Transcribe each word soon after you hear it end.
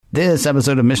This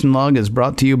episode of Mission Log is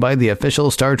brought to you by the official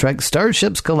Star Trek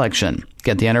Starships collection.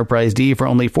 Get the Enterprise D for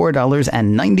only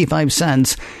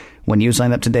 $4.95 when you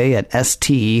sign up today at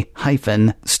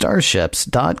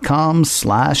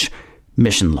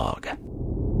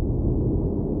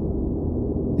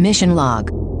st-starships.com/missionlog. Mission Log,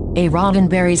 a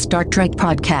Roddenberry Star Trek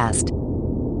podcast.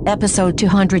 Episode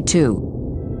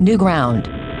 202. New Ground.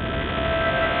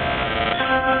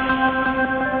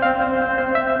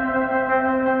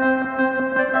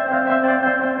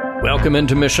 Welcome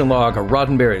into Mission Log, a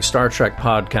Roddenberry Star Trek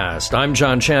podcast. I'm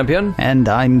John Champion. And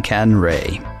I'm Ken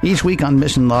Ray. Each week on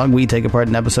Mission Log, we take apart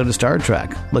an episode of Star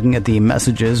Trek, looking at the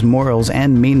messages, morals,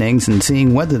 and meanings, and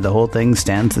seeing whether the whole thing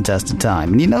stands the test of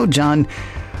time. And you know, John,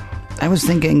 I was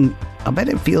thinking, I bet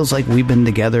it feels like we've been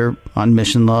together on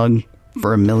Mission Log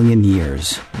for 1,000,000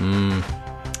 years.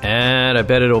 And I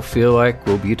bet it'll feel like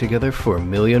we'll be together for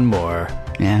 1,000,000 more.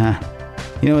 Yeah.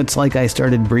 You know, it's like I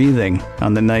started breathing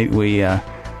on the night we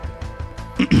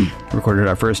recorded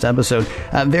our first episode.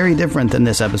 Very different than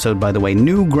this episode, by the way.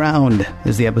 New Ground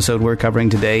is the episode we're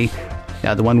covering today.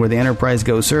 The one where the Enterprise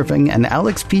goes surfing and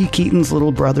Alex P. Keaton's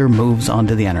little brother moves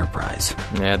onto the Enterprise.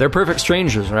 Yeah, they're perfect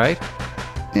strangers, right?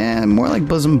 Yeah, more like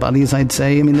bosom buddies, I'd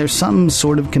say. I mean, there's some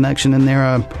sort of connection in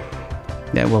there.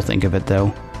 Yeah, we'll think of it,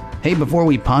 though. Hey, before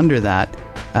we ponder that,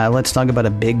 let's talk about a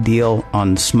big deal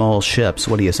on small ships.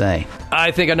 What do you say?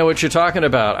 I think I know what you're talking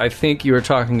about. I think you're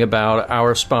talking about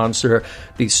our sponsor,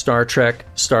 the Star Trek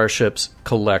Starships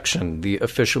Collection, the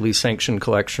officially sanctioned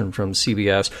collection from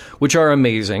CBS, which are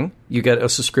amazing. You get a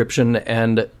subscription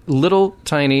and little,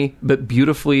 tiny, but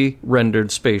beautifully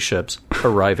rendered spaceships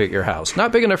arrive at your house.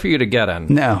 Not big enough for you to get in.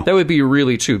 No. That would be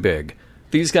really too big.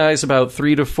 These guys about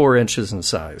 3 to 4 inches in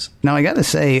size. Now, I got to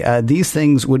say, these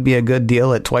things would be a good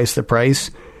deal at twice the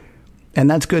price. And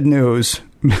that's good news.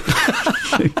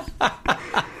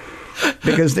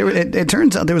 Because it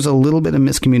turns out there was a little bit of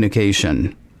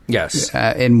miscommunication. Yes.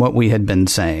 In what we had been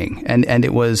saying. And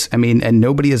it was, I mean, and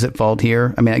nobody is at fault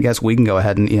here. I mean, I guess we can go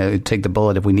ahead and, take the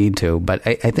bullet if we need to. But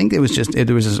I think it was just,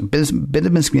 there was a bit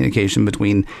of miscommunication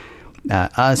between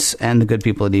us and the good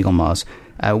people at Eagle Moss.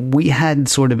 We had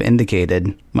sort of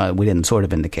indicated, well, we didn't sort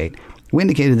of indicate. We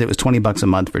indicated that it was $20 a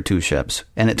month for 2 ships.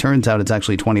 And it turns out it's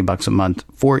actually $20 a month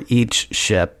for each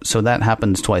ship. So that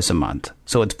happens twice a month.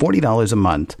 So it's $40 a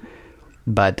month.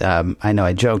 But I know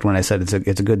I joked when I said it's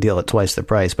a good deal at twice the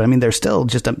price. But I mean, they're still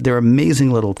just, they're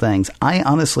amazing little things. I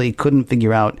honestly couldn't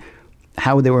figure out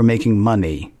how they were making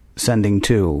money sending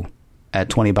 2 at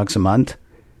 $20 a month.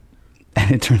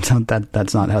 And it turns out that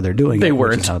that's not how they're doing it. They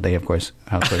weren't. Which is how they, of course,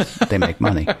 they make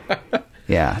money.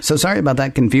 Yeah. So sorry about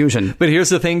that confusion. But here's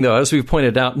the thing, though. As we've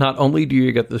pointed out, not only do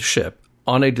you get the ship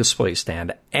on a display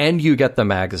stand, and you get the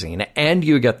magazine, and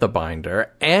you get the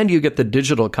binder, and you get the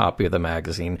digital copy of the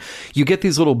magazine, you get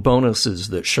these little bonuses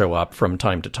that show up from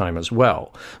time to time as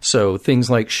well. So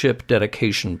things like ship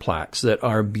dedication plaques that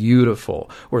are beautiful,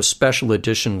 or special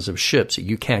editions of ships that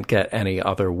you can't get any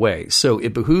other way. So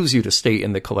it behooves you to stay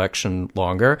in the collection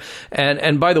longer.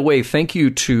 And by the way, thank you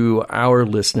to our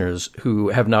listeners who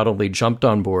have not only jumped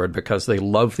on board because they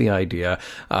love the idea,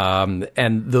 and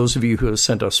those of you who have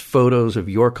sent us photos of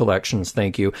your collections,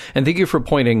 thank you. And thank you for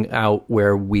pointing out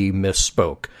where we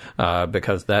misspoke,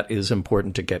 because that is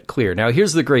important to get clear. Now,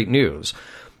 here's the great news.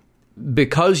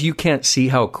 Because you can't see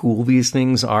how cool these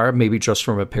things are, maybe just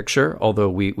from a picture, although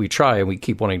we try and we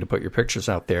keep wanting to put your pictures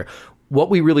out there, what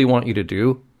we really want you to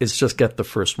do is just get the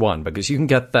first one, because you can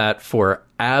get that for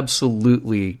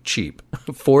absolutely cheap,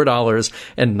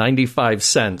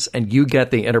 $4.95, and you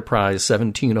get the Enterprise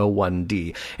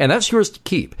 1701D. And that's yours to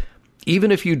keep.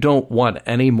 Even if you don't want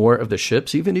any more of the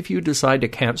ships, even if you decide to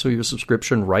cancel your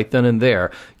subscription right then and there,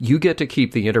 you get to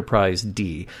keep the Enterprise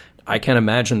D. I can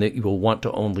imagine that you will want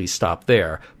to only stop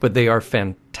there, but they are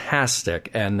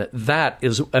fantastic, and that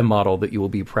is a model that you will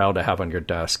be proud to have on your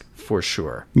desk for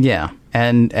sure. Yeah,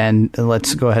 and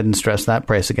let's go ahead and stress that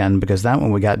price again, because that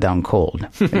one we got down cold.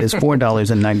 It is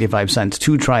 $4.95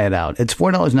 to try it out. It's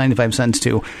 $4.95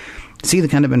 to see the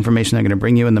kind of information they're going to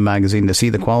bring you in the magazine, to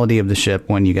see the quality of the ship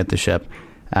when you get the ship,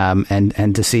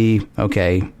 and to see,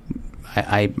 okay,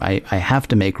 I have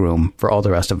to make room for all the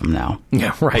rest of them now.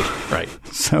 Yeah, right.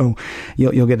 So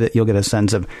you'll get a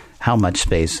sense of how much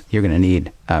space you're going to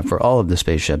need for all of the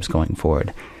spaceships going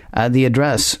forward. The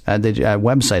address, the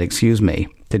website,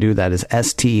 to do that is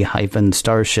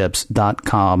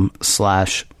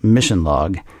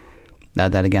st-starships.com/missionlog.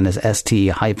 That again is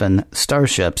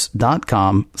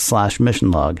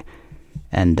st-starships.com/missionlog.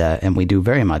 And we do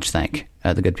very much thank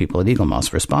the good people at Eagle Moss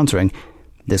for sponsoring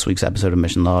this week's episode of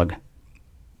Mission Log.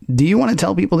 Do you want to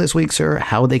tell people this week, sir,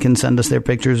 how they can send us their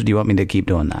pictures? Or do you want me to keep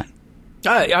doing that?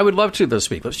 I would love to this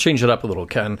week. Let's change it up a little,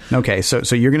 Ken. Okay,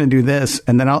 so you're going to do this,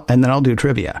 and then I'll do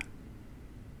trivia.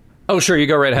 Oh, sure. You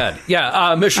go right ahead.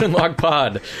 Yeah. Mission Log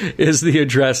Pod is the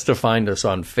address to find us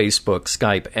on Facebook,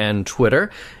 Skype, and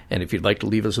Twitter. And if you'd like to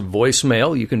leave us a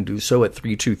voicemail, you can do so at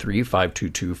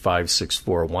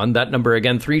 323-522-5641. That number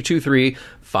again,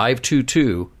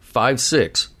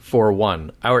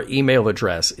 323-522-5641. Our email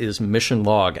address is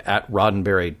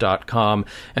missionlog@roddenberry.com,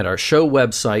 and our show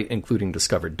website, including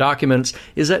discovered documents,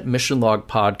 is at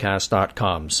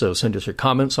missionlogpodcast.com. So send us your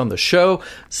comments on the show,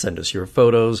 send us your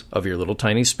photos of your little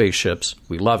tiny spaceships.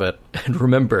 We love it. And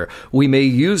remember, we may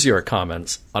use your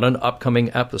comments on an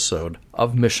upcoming episode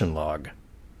of Mission Log.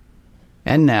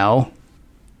 And now,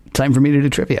 time for me to do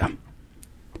trivia.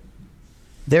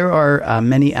 There are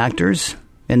many actors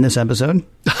in this episode.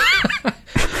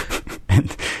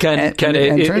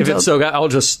 If it's so, I'll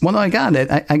just... Well, no, I got it.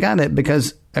 I got it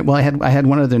because, well, I had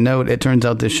one other note. It turns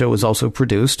out this show was also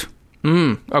produced.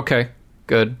 Okay.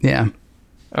 Good. Yeah.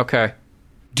 Okay.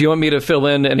 Do you want me to fill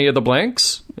in any of the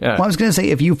blanks? Yeah. Well, I was going to say,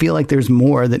 if you feel like there's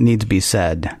more that needs to be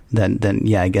said, then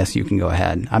yeah, I guess you can go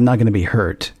ahead. I'm not going to be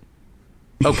hurt.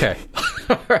 Okay.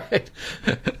 All right.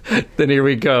 Then here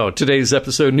we go. Today's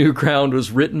episode, New Ground, was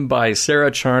written by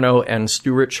Sarah Charno and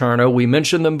Stuart Charno. We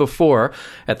mentioned them before.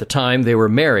 At the time, they were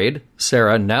married.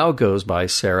 Sarah now goes by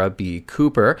Sarah B.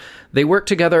 Cooper. They worked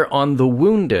together on The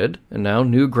Wounded, and now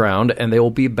New Ground, and they will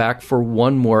be back for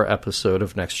one more episode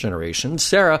of Next Generation.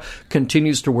 Sarah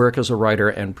continues to work as a writer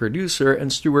and producer,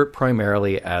 and Stuart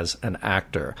primarily as an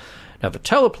actor. Now, the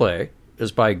teleplay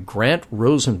is by Grant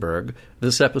Rosenberg.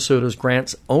 This episode is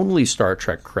Grant's only Star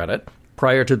Trek credit.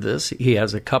 Prior to this, he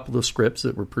has a couple of scripts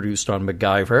that were produced on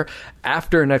MacGyver.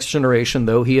 After Next Generation,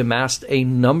 though, he amassed a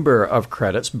number of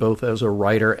credits, both as a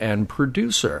writer and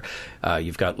producer.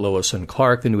 You've got Lois and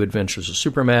Clark, The New Adventures of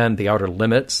Superman, The Outer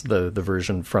Limits, the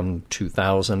version from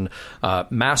 2000,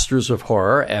 Masters of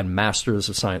Horror, and Masters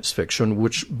of Science Fiction,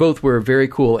 which both were very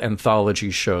cool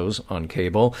anthology shows on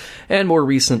cable, and more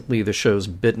recently, the shows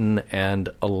Bitten and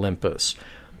Olympus.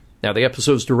 Now, the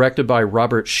episode's directed by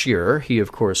Robert Scheer. He,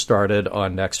 of course, started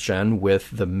on Next Gen with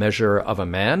The Measure of a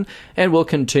Man, and will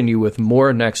continue with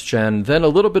more Next Gen, then a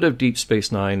little bit of Deep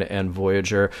Space Nine and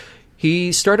Voyager.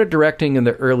 He started directing in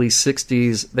the early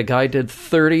 60s. The guy did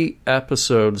 30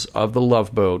 episodes of The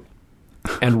Love Boat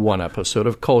and one episode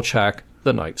of Kolchak,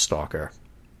 The Night Stalker.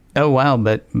 Oh, wow,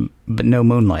 but no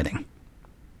moonlighting.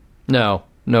 No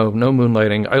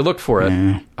moonlighting. I looked for it.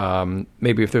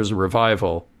 Maybe if there's a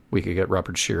revival, we could get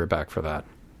Robert Scheer back for that.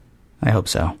 I hope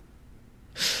so.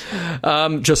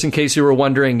 Just in case you were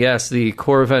wondering, yes, the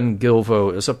Corvan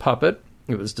Gilvo is a puppet.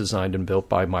 It was designed and built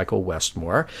by Michael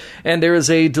Westmore. And there is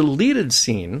a deleted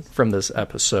scene from this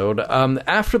episode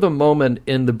after the moment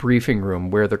in the briefing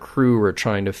room where the crew are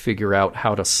trying to figure out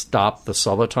how to stop the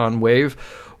Soliton wave.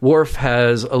 Worf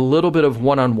has a little bit of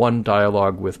one-on-one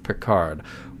dialogue with Picard.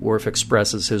 Worf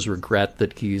expresses his regret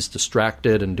that he's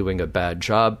distracted and doing a bad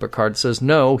job. Picard says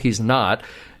no, he's not,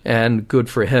 and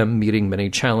good for him, meeting many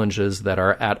challenges that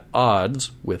are at odds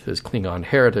with his Klingon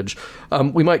heritage.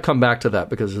 We might come back to that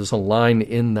because there's a line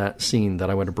in that scene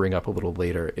that I want to bring up a little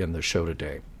later in the show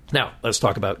today. Now, let's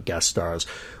talk about guest stars.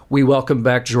 We welcome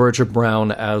back Georgia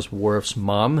Brown as Worf's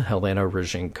mom, Helena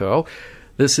Rozhenko.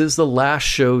 This is the last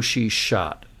show she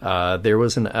shot. There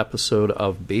was an episode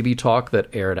of Baby Talk that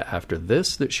aired after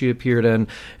this that she appeared in,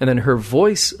 and then her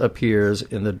voice appears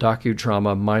in the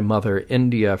docudrama My Mother,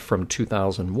 India from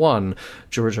 2001.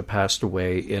 Georgia passed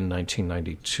away in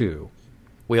 1992.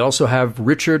 We also have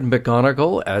Richard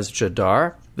McGonigal as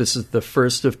Jadar. This is the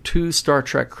first of 2 Star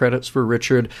Trek credits for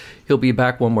Richard. He'll be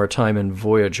back one more time in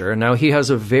Voyager. Now, he has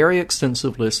a very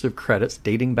extensive list of credits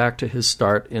dating back to his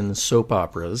start in soap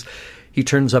operas. He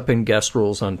turns up in guest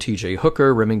roles on T.J.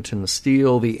 Hooker, Remington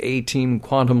Steele, The A-Team,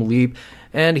 Quantum Leap,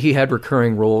 and he had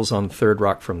recurring roles on Third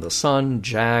Rock from the Sun,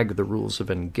 Jag, The Rules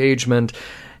of Engagement.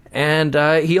 And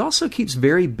he also keeps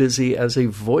very busy as a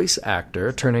voice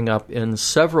actor, turning up in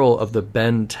several of the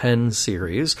Ben 10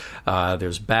 series.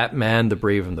 There's Batman, The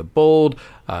Brave and the Bold,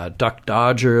 Duck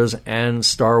Dodgers, and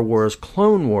Star Wars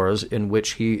Clone Wars, in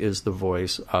which he is the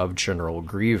voice of General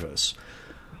Grievous.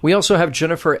 We also have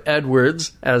Jennifer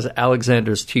Edwards as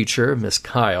Alexander's teacher, Miss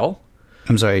Kyle.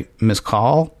 I'm sorry, Miss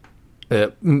Call?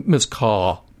 Miss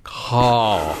Call.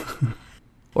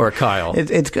 Or Kyle.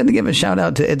 It's good to give a shout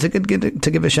out to. It's a good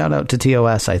to give a shout out to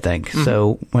TOS. I think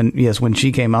so. When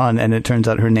she came on, and it turns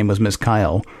out her name was Miss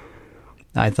Kyle,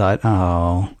 I thought,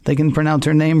 oh, they can pronounce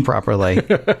her name properly.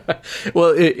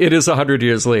 Well, it is 100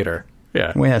 years later.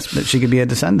 Yeah. Well, yes, but she could be a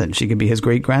descendant. She could be his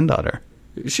great granddaughter.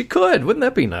 She could. Wouldn't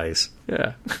that be nice?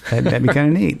 Yeah. That'd be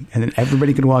kind of neat. And then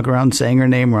everybody could walk around saying her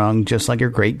name wrong, just like her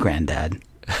great-granddad.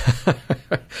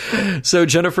 So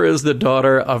Jennifer is the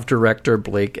daughter of director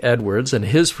Blake Edwards and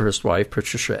his first wife,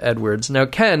 Patricia Edwards. Now,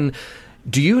 Ken,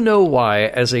 do you know why,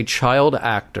 as a child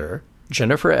actor,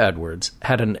 Jennifer Edwards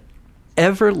had an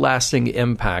everlasting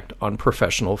impact on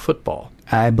professional football?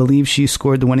 I believe she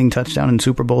scored the winning touchdown in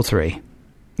Super Bowl III.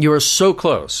 You are so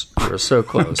close. You are so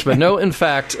close. Okay. But no, in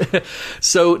fact,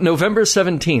 so November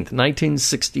 17th,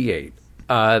 1968,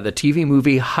 the TV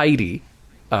movie Heidi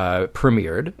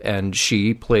premiered, and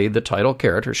she played the title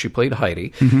character. She played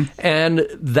Heidi. Mm-hmm. And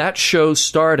that show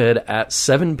started at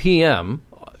 7 p.m.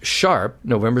 sharp,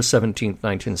 November 17th,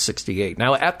 1968.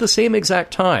 Now, at the same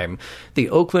exact time, the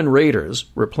Oakland Raiders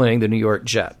were playing the New York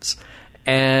Jets.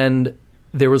 And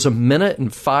there was 1 minute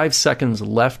and 5 seconds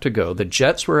left to go. The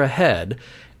Jets were ahead,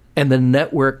 and the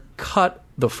network cut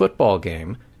the football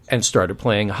game and started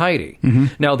playing Heidi. Mm-hmm.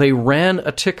 Now, they ran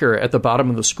a ticker at the bottom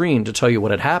of the screen to tell you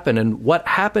what had happened, and what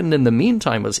happened in the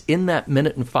meantime was, in that 1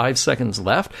 minute and 5 seconds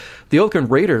left, the Oakland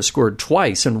Raiders scored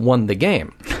twice and won the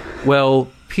game. Well,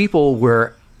 people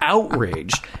were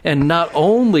outraged, and not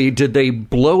only did they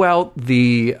blow out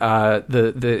the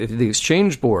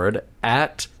exchange board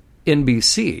at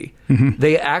NBC, mm-hmm.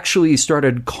 they actually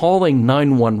started calling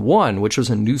 911, which was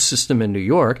a new system in New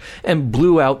York, and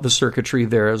blew out the circuitry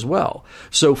there as well.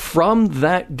 So from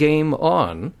that game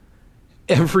on,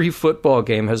 every football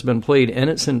game has been played in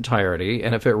its entirety,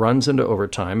 and if it runs into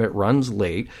overtime, it runs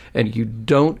late, and you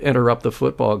don't interrupt the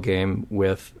football game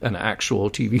with an actual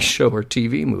TV show or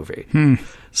TV movie.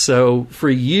 So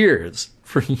for years,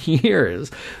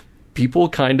 people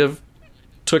kind of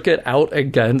took it out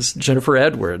against Jennifer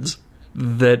Edwards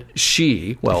that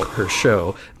her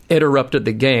show, interrupted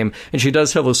the game. And she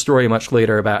does tell a story much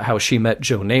later about how she met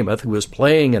Joe Namath, who was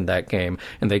playing in that game,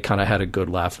 and they kind of had a good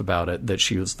laugh about it, that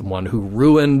she was the one who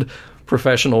ruined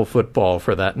professional football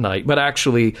for that night, but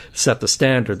actually set the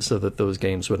standard so that those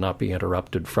games would not be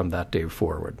interrupted from that day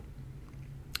forward.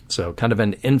 So kind of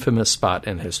an infamous spot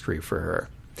in history for her.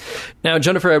 Now,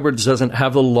 Jennifer Edwards doesn't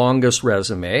have the longest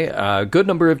resume, a good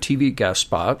number of TV guest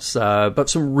spots, but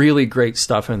some really great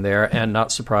stuff in there, and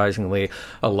not surprisingly,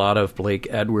 a lot of Blake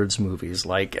Edwards movies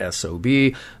like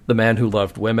S.O.B., The Man Who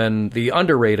Loved Women, the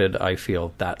underrated, I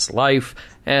feel, That's Life,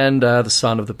 and The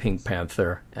Son of the Pink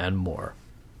Panther, and more.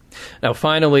 Now,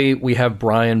 finally, we have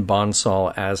Brian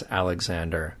Bonsall as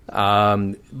Alexander.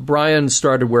 Brian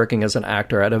started working as an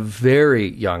actor at a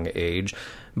very young age.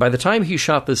 By the time he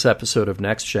shot this episode of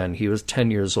Next Gen, he was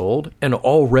 10 years old and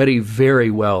already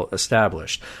very well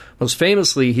established. Most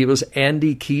famously, he was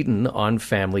Andy Keaton on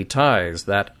Family Ties,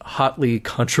 that hotly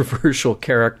controversial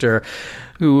character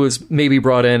who was maybe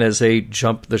brought in as a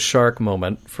jump the shark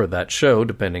moment for that show,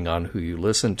 depending on who you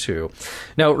listen to.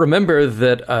 Now, remember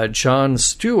that Jon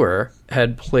Stewart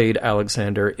had played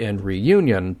Alexander in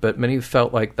Reunion, but many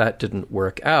felt like that didn't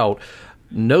work out.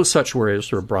 No such worries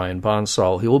for Brian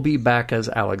Bonsall. He will be back as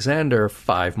Alexander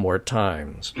 5 more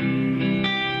times.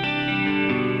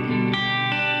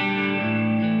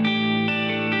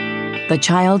 The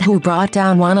child who brought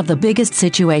down one of the biggest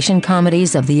situation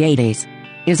comedies of the 80s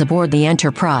is aboard the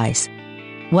Enterprise.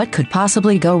 What could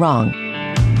possibly go wrong?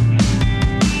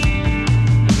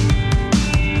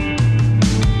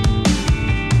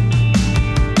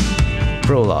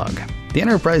 Prologue. The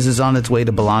Enterprise is on its way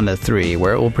to B'Elanna 3,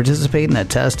 where it will participate in a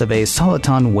test of a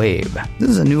soliton wave. This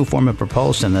is a new form of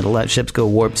propulsion that'll let ships go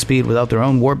warp speed without their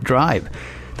own warp drive.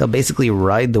 They'll basically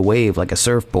ride the wave like a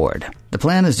surfboard. The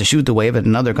plan is to shoot the wave at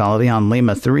another colony on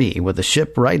Lima 3, with the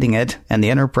ship riding it and the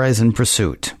Enterprise in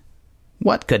pursuit.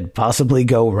 What could possibly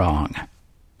go wrong?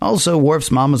 Also,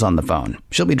 Worf's mom is on the phone.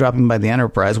 She'll be dropping by the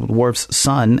Enterprise with Worf's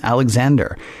son,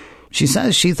 Alexander. She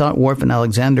says she thought Worf and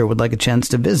Alexander would like a chance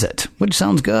to visit, which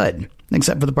sounds good,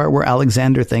 except for the part where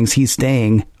Alexander thinks he's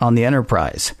staying on the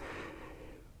Enterprise.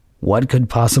 What could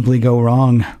possibly go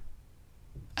wrong?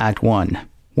 Act 1.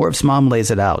 Worf's mom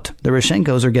lays it out. The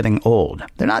Rashenkos are getting old.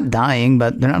 They're not dying,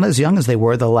 but they're not as young as they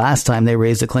were the last time they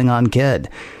raised a Klingon kid.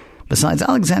 Besides,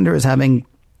 Alexander is having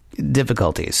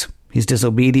difficulties. He's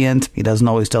disobedient. He doesn't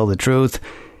always tell the truth.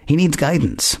 He needs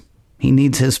guidance. He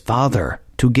needs his father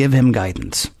to give him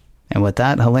guidance. And with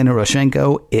that, Helena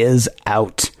Rashenko is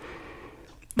out.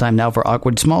 Time now for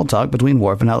awkward small talk between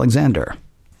Worf and Alexander.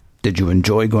 Did you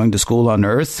enjoy going to school on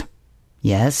Earth?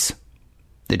 Yes.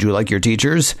 Did you like your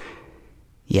teachers?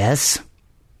 Yes.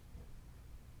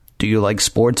 Do you like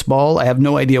sports ball? I have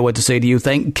no idea what to say to you.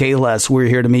 Thank Kahless, we're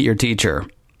here to meet your teacher.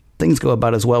 Things go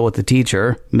about as well with the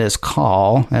teacher, Miss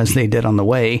Call, as they did on the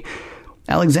way.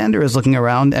 Alexander is looking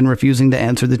around and refusing to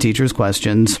answer the teacher's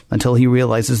questions until he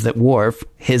realizes that Worf,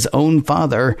 his own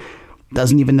father,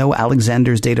 doesn't even know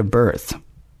Alexander's date of birth.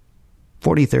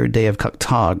 43rd day of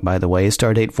Cuktog, by the way,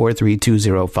 stardate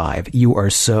 43205. You are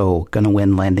so gonna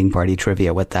win landing party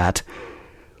trivia with that.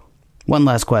 One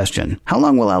last question. How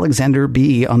long will Alexander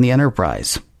be on the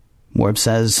Enterprise? Worf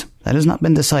says that has not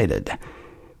been decided,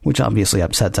 which obviously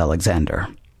upsets Alexander.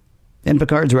 In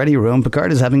Picard's ready room,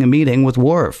 Picard is having a meeting with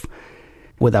Worf.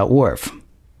 Without Worf.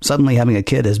 Suddenly having a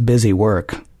kid is busy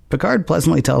work. Picard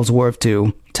pleasantly tells Worf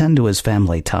to tend to his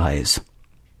family ties.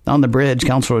 On the bridge,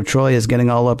 Counselor Troi is getting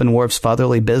all up in Worf's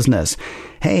fatherly business.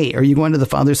 Hey, are you going to the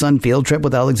father-son field trip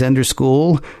with Alexander's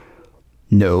school?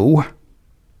 No.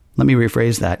 Let me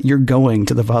rephrase that. You're going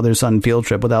to the father-son field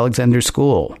trip with Alexander's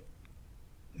school.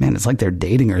 Man, it's like they're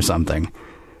dating or something.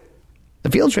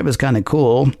 The field trip is kind of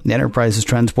cool. The Enterprise is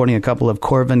transporting a couple of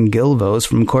Corvin Gilvos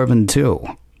from Corvin 2.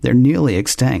 They're nearly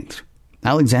extinct.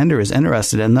 Alexander is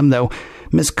interested in them, though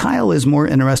Miss Kyle is more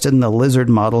interested in the lizard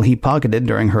model he pocketed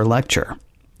during her lecture.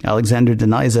 Alexander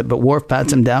denies it, but Worf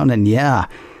pats him down, and yeah,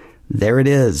 there it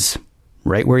is.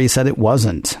 Right where he said it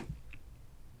wasn't.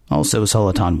 Also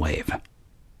Soliton Wave.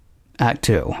 Act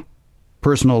 2.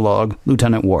 Personal log,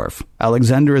 Lieutenant Worf.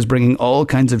 Alexander is bringing all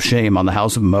kinds of shame on the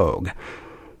House of Moog.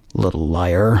 Little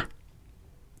liar.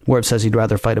 Worf says he'd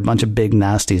rather fight a bunch of big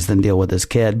nasties than deal with his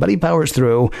kid, but he powers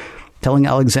through, telling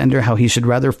Alexander how he should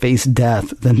rather face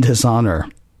death than dishonor.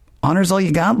 Honor's all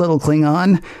you got, little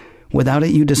Klingon. Without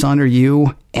it, you dishonor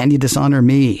you, and you dishonor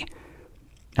me.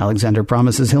 Alexander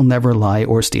promises he'll never lie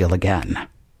or steal again.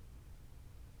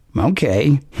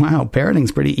 Okay, wow,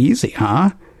 parenting's pretty easy,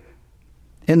 huh?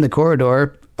 In the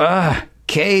corridor,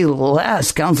 K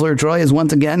less. Counselor Troi is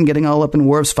once again getting all up in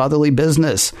Worf's fatherly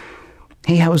business.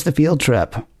 Hey, how was the field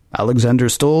trip? Alexander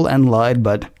stole and lied,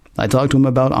 but I talked to him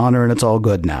about honor and it's all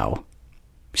good now.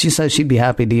 She says she'd be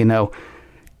happy to,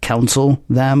 counsel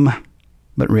them.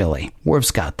 But really,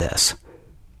 Worf's got this.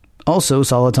 Also,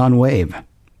 Soliton Wave.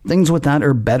 Things with that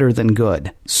are better than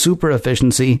good. Super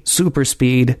efficiency, super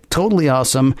speed, totally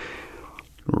awesome.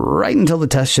 Right until the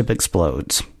test ship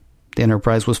explodes. The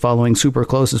Enterprise was following super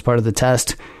close as part of the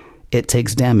test. It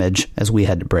takes damage as we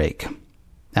had to brake.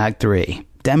 Act 3.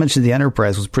 Damage to the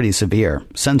Enterprise was pretty severe.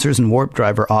 Sensors and warp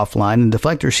drive are offline and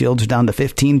deflector shields are down to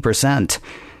 15%.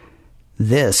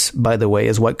 This, by the way,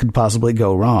 is what could possibly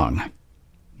go wrong.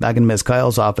 Back in Miss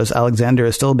Kyle's office, Alexander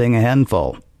is still being a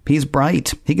handful. He's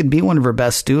bright. He could be one of her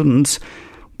best students.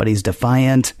 But he's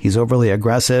defiant. He's overly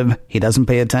aggressive. He doesn't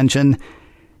pay attention.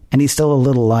 And he's still a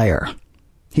little liar.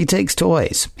 He takes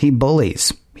toys. He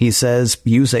bullies. He says,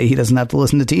 you say he doesn't have to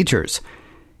listen to teachers.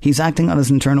 He's acting on his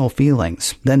internal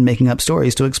feelings, then making up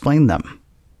stories to explain them.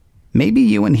 Maybe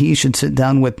you and he should sit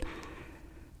down with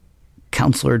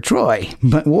Counselor Troi.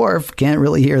 But Worf can't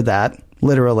really hear that.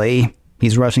 Literally.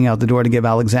 He's rushing out the door to give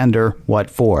Alexander what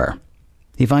for.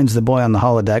 He finds the boy on the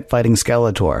holodeck fighting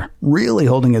Skeletor, really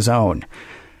holding his own.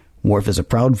 Worf is a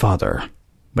proud father,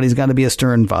 but he's got to be a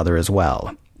stern father as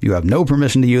well. You have no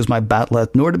permission to use my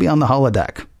bat'leth nor to be on the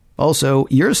holodeck. Also,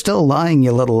 you're still lying,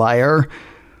 you little liar.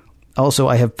 Also,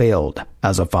 I have failed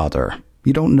as a father.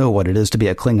 You don't know what it is to be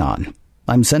a Klingon.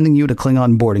 I'm sending you to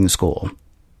Klingon boarding school.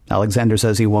 Alexander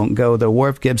says he won't go, though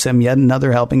Worf gives him yet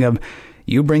another helping of,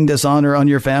 you bring dishonor on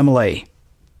your family.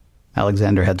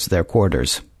 Alexander heads to their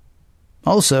quarters.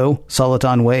 Also,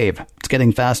 Soliton Wave. It's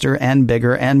getting faster and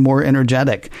bigger and more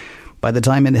energetic. By the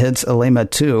time it hits Elema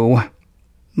 2,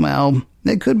 well,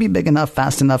 it could be big enough,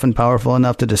 fast enough, and powerful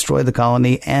enough to destroy the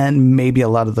colony and maybe a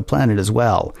lot of the planet as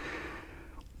well.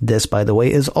 This, by the way,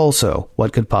 is also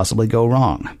what could possibly go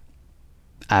wrong.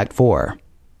 Act 4.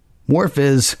 Worf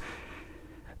is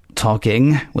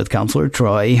talking with Counselor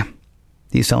Troi.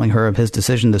 He's telling her of his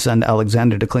decision to send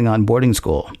Alexander to Klingon boarding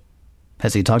school.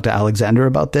 Has he talked to Alexander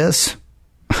about this?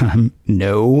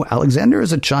 No, Alexander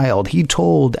is a child. He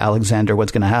told Alexander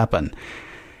what's going to happen.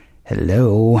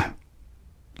 Hello.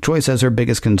 Troi says her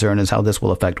biggest concern is how this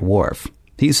will affect Worf.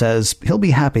 He says he'll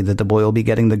be happy that the boy will be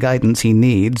getting the guidance he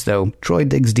needs, though Troi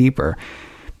digs deeper,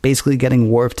 basically getting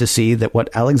Worf to see that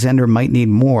what Alexander might need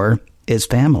more is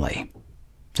family.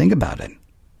 Think about it.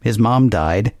 His mom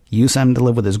died, you sent him to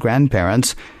live with his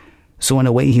grandparents, so in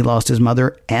a way he lost his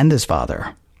mother and his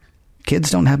father.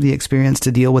 Kids don't have the experience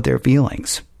to deal with their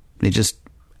feelings. They just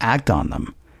act on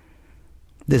them.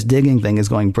 This digging thing is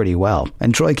going pretty well,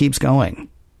 and Troi keeps going.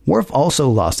 Worf also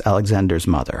lost Alexander's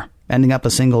mother, ending up a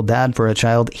single dad for a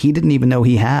child he didn't even know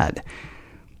he had.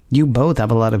 You both have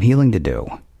a lot of healing to do.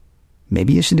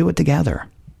 Maybe you should do it together.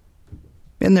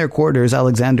 In their quarters,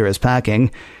 Alexander is packing.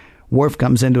 Worf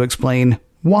comes in to explain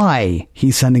why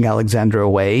he's sending Alexander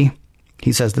away.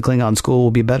 He says the Klingon school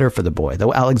will be better for the boy,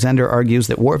 though Alexander argues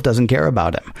that Worf doesn't care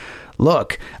about him.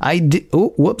 Look,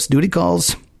 whoops, duty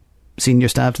calls. Senior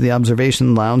staff to the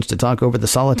observation lounge to talk over the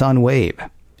Soliton wave.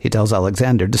 He tells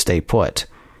Alexander to stay put.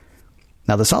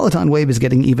 Now, the Soliton wave is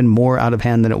getting even more out of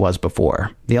hand than it was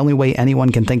before. The only way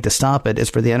anyone can think to stop it is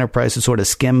for the Enterprise to sort of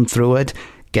skim through it,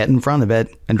 get in front of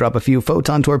it, and drop a few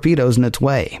photon torpedoes in its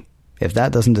way. If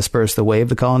that doesn't disperse the wave,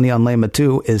 the colony on Lema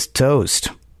 2 is toast.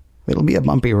 It'll be a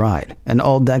bumpy ride, and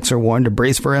all decks are warned to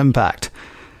brace for impact.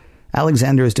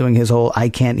 Alexander is doing his whole I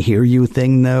can't hear you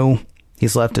thing, though.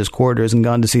 He's left his quarters and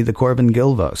gone to see the Corvin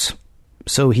Gilvos.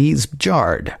 So he's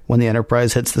jarred when the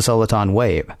Enterprise hits the Soliton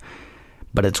wave.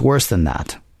 But it's worse than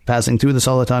that. Passing through the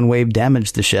Soliton wave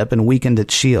damaged the ship and weakened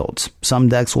its shields. Some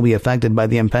decks will be affected by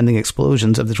the impending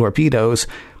explosions of the torpedoes,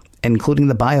 including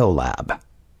the biolab,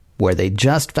 where they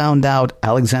just found out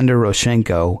Alexander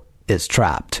Rozhenko is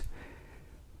trapped.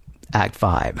 Act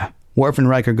 5. Worf and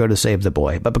Riker go to save the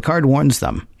boy, but Picard warns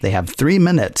them. They have 3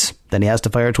 minutes, then he has to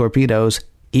fire torpedoes,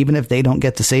 even if they don't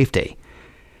get to safety.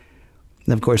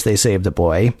 And of course, they save the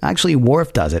boy. Actually,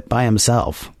 Worf does it by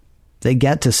himself. They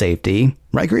get to safety.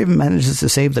 Riker even manages to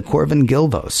save the Corvin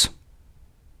Gilvos.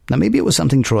 Now, maybe it was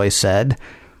something Troy said.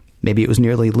 Maybe it was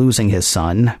nearly losing his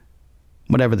son.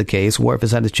 Whatever the case, Worf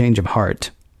has had a change of heart.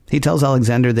 He tells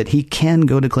Alexander that he can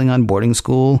go to Klingon boarding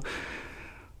school,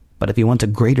 but if he wants a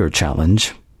greater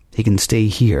challenge, he can stay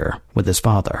here with his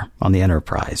father on the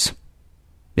Enterprise.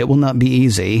 It will not be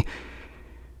easy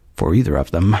for either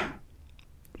of them,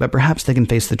 but perhaps they can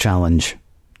face the challenge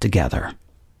together.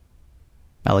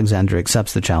 Alexander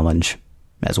accepts the challenge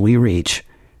as we reach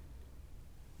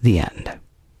the end.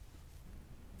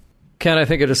 Ken, I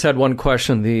think I just had one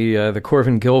question. The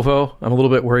Corvin Gilvo, I'm a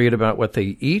little bit worried about what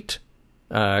they eat,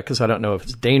 because I don't know if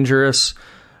it's dangerous.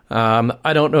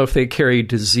 I don't know if they carry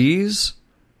disease,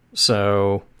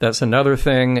 so that's another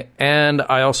thing. And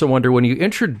I also wonder, when you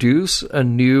introduce a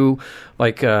new,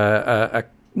 like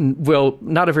well,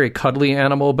 not a very cuddly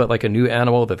animal, but like a new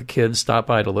animal that the kids stop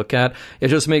by to look at, it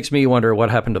just makes me wonder what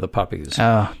happened to the puppies.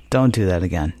 Oh, don't do that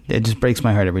again. It just breaks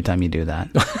my heart every time you do that.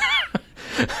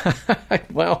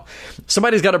 Well,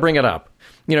 somebody's got to bring it up.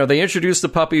 You know, they introduced the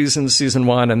puppies in season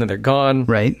 1 and then they're gone.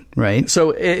 Right.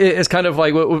 So it's kind of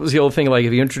like, what was the old thing? Like,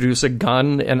 if you introduce a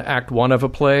gun in act 1 of a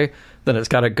play, then it's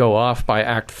got to go off by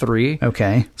act 3.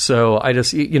 Okay. So I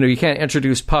just, you can't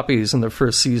introduce puppies in the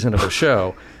first season of a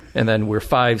show. And then we're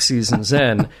 5 seasons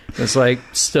in. It's like,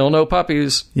 still no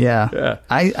puppies. Yeah.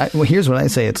 Well, here's what I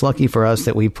say. It's lucky for us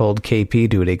that we pulled KP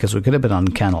duty, because we could have been on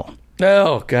kennel.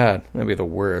 Oh, God. That'd be the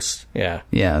worst. Yeah.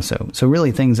 Yeah. So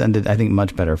really things ended, I think,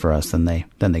 much better for us than they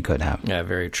could have. Yeah,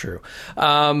 very true.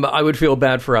 I would feel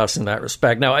bad for us in that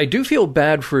respect. Now, I do feel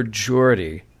bad for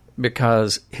Geordi,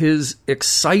 because his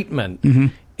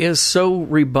excitement is so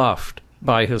rebuffed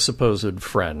by his supposed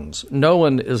friends. No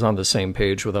one is on the same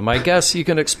page with him. I guess you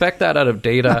can expect that out of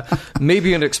Data. Maybe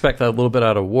you can expect that a little bit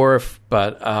out of Worf.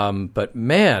 But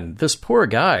man, this poor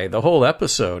guy, the whole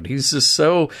episode, he's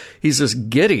just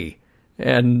giddy,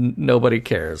 and nobody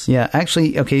cares. Yeah,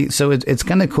 actually, okay, so it's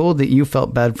kind of cool that you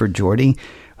felt bad for Geordi.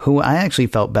 Who I actually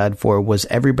felt bad for was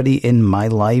everybody in my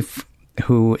life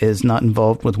who is not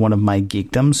involved with one of my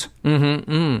geekdoms.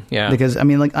 Yeah. Because, I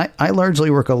mean, like, I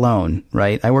largely work alone,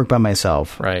 right? I work by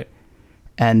myself. Right.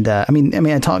 And, I mean,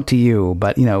 I talk to you,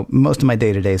 but, most of my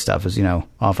day-to-day stuff is,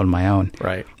 off on my own.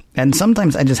 Right. And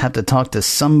sometimes I just have to talk to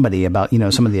somebody about,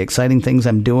 some of the exciting things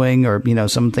I'm doing, or,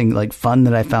 something like fun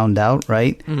that I found out,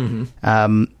 right?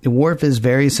 Worf is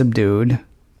very subdued,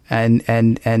 and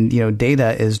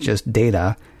Data is just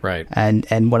Data. Right.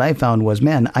 And what I found was,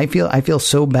 man, I feel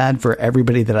so bad for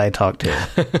everybody that I talk to.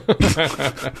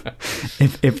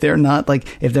 if they're not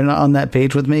on that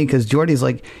page with me, because Geordi's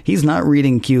like, he's not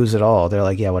reading cues at all. They're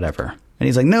like, yeah, whatever. And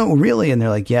he's like, no, really? And they're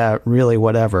like, yeah, really,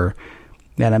 whatever.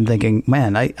 And I'm thinking,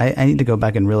 man, I need to go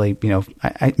back and really,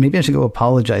 maybe I should go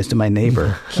apologize to my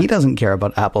neighbor. He doesn't care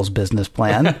about Apple's business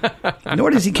plan, nor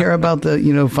does he care about the,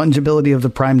 fungibility of the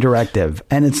Prime Directive.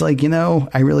 And it's like,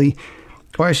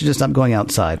 or I should just stop going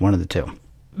outside, one of the two.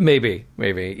 Maybe.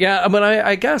 Yeah, but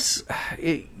I guess,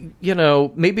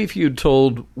 maybe if you'd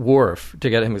told Worf to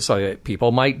get him excited,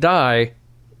 people might die,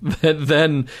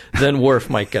 then Worf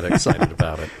might get excited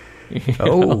about it.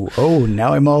 Oh,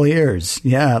 now I'm all ears.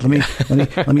 Yeah,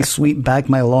 let me sweep back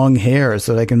my long hair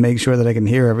so that I can make sure that I can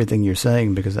hear everything you're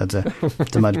saying, because it's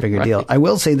a much bigger right. deal. I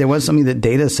will say there was something that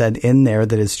Data said in there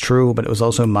that is true, but it was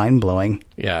also mind-blowing.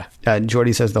 Yeah.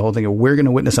 Geordi says the whole thing, we're going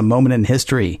to witness a moment in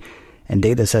history. And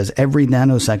Data says every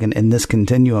nanosecond in this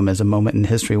continuum is a moment in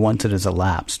history once it has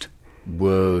elapsed.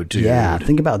 Whoa, dude. Yeah,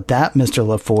 think about that, Mr.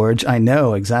 LaForge. I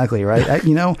know, exactly, right?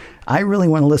 I really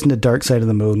want to listen to Dark Side of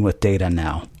the Moon with Data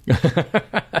now.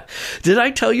 Did I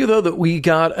tell you, though, that we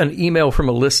got an email from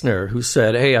a listener who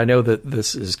said, hey, I know that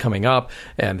this is coming up,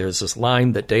 and there's this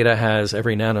line that Data has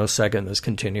every nanosecond. This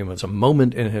continuum is a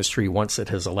moment in history once it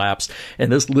has elapsed.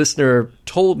 And this listener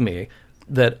told me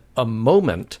that a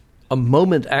moment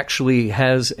actually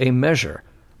has a measure.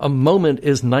 A moment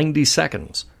is 90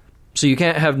 seconds. So you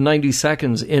can't have 90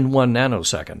 seconds in 1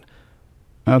 nanosecond.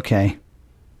 Okay.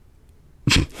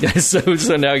 So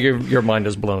now your mind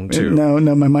is blown too. No,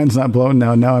 my mind's not blown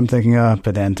now. Now I'm thinking,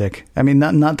 pedantic. I mean,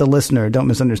 not the listener. Don't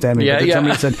misunderstand me. Yeah.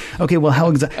 Somebody said, okay, well,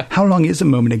 how long is a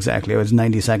moment exactly? Oh, it's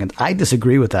 90 seconds. I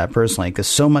disagree with that personally, because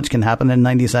so much can happen in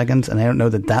 90 seconds, and I don't know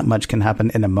that much can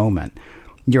happen in a moment.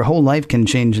 Your whole life can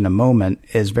change in a moment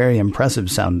is very impressive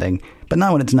sounding, but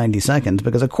not when it's 90 seconds,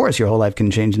 because of course your whole life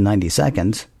can change in 90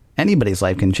 seconds. Anybody's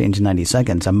life can change in 90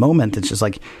 seconds. A moment, it's just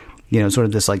like, sort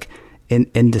of this like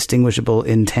indistinguishable,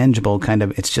 intangible kind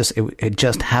of, it's just, it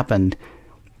just happened.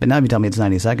 But now if you tell me it's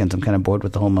 90 seconds, I'm kind of bored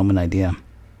with the whole moment idea.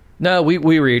 No, we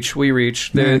reach.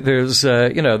 There's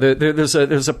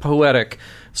a poetic,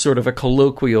 sort of a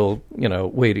colloquial,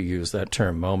 way to use that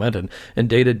term moment, and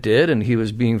Data did, and he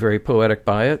was being very poetic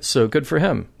by it. So good for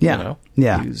him. Yeah.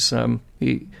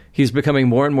 He's becoming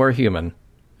more and more human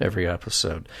every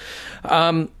episode.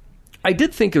 I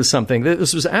did think of something.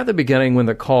 This was at the beginning when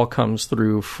the call comes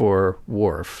through for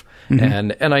Worf.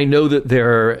 Mm-hmm. And I know that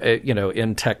there are,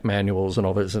 in tech manuals and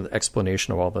all this, an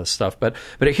explanation of all this stuff. But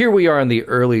here we are in the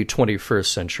early 21st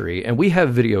century, and we have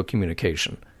video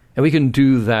communication. And we can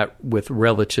do that with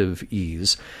relative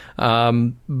ease.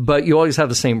 But you always have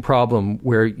the same problem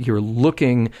where you're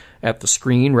looking at the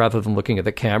screen rather than looking at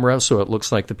the camera. So it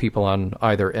looks like the people on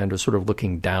either end are sort of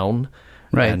looking down.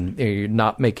 Right. And you're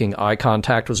not making eye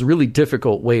contact. It was a really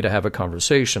difficult way to have a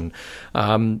conversation.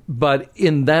 But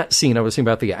in that scene, I was thinking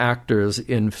about the actors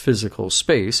in physical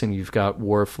space, and you've got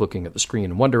Worf looking at the screen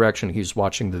in one direction. He's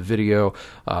watching the video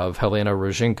of Helena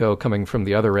Rozhenko coming from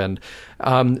the other end.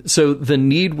 So the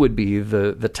need would be,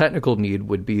 the technical need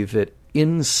would be that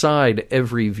inside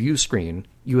every view screen,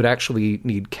 you would actually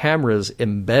need cameras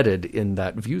embedded in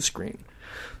that view screen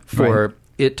for... Right.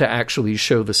 It to actually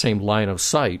show the same line of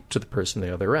sight to the person on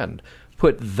the other end.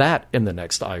 Put that in the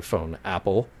next iPhone,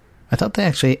 Apple. I thought they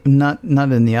actually, not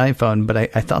in the iPhone, but I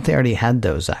thought they already had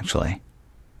those, actually.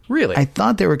 Really? I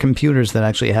thought there were computers that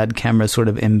actually had cameras sort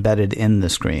of embedded in the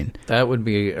screen. That would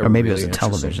be or maybe really it was a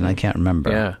television. I can't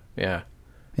remember. Yeah,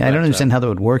 I don't understand how that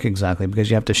would work exactly, because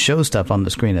you have to show stuff on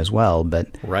the screen as well. But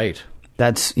right.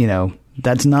 That's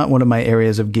not one of my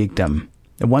areas of geekdom.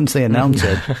 And once they announce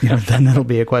it, then it'll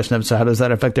be a question of, so how does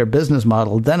that affect their business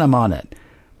model? Then I'm on it.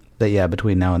 But yeah,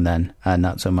 between now and then,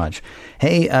 not so much.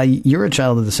 Hey, you're a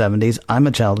child of the 70s. I'm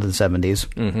a child of the 70s.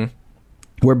 Mm-hmm.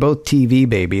 We're both TV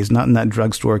babies, not in that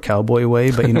drugstore cowboy way,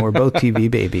 but, we're both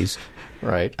TV babies.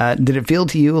 Right. Did it feel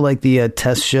to you like the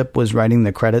test ship was writing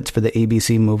the credits for the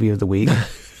ABC movie of the week?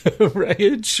 Right,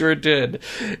 it sure did.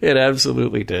 It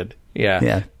absolutely did. Yeah.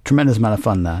 Yeah, tremendous amount of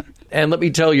fun, that. And let me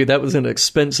tell you, that was an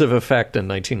expensive effect in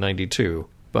 1992.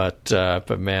 But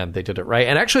man, they did it right.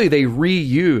 And actually, they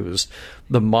reused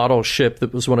the model ship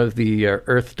that was one of the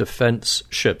Earth defense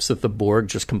ships that the Borg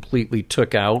just completely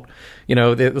took out.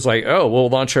 It was like, oh, we'll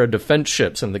launch our defense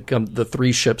ships. And the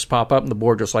 3 ships pop up, and the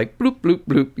Borg just like, bloop, bloop,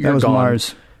 bloop, you're That was gone.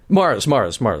 Mars,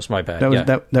 my bad.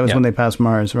 That was when they passed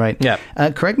Mars, right? Yeah.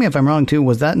 Correct me if I'm wrong, too.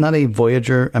 Was that not a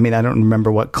Voyager? I mean, I don't remember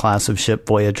what class of ship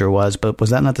Voyager was, but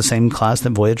was that not the same class that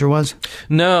Voyager was?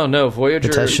 No, Voyager.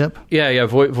 The test ship? Yeah.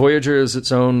 Voyager is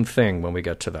its own thing when we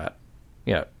get to that.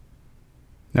 Yeah.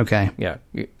 Okay. Yeah.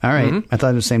 All right. Mm-hmm. I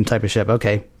thought it was the same type of ship.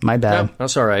 Okay. My bad. No,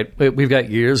 that's all right. We've got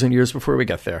years and years before we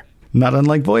get there. Not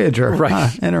unlike Voyager.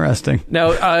 Right. Interesting.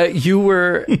 Now, you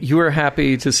were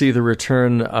happy to see the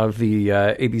return of the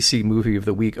ABC Movie of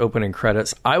the Week opening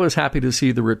credits. I was happy to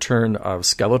see the return of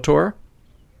Skeletor.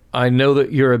 I know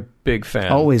that you're a big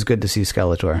fan. Always good to see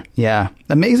Skeletor. Yeah.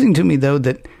 Amazing to me, though,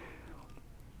 that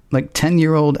like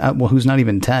 10-year-old, who's not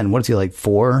even 10, what is he, like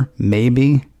 4,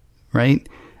 maybe, right?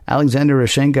 Alexander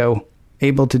Rozhenko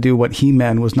able to do what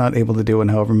He-Man was not able to do in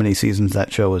however many seasons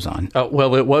that show was on.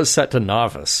 Well, it was set to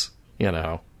novice.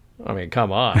 I mean,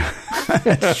 come on.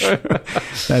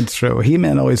 That's true.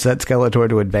 He-Man always set Skeletor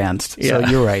to advanced. Yeah.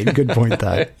 So you're right. Good point,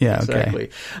 that. Yeah,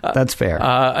 exactly. Okay. That's fair.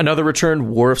 Another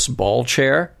return, Worf's ball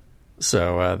chair.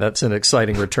 So that's an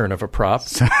exciting return of a prop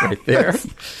right there.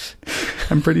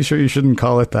 I'm pretty sure you shouldn't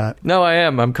call it that. No, I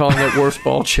am. I'm calling it Worf's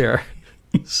ball chair.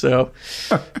 So,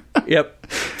 yep.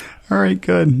 All right,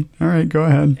 good. All right, go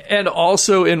ahead. And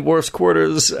also in Worf's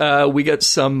quarters, we get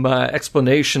some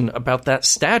explanation about that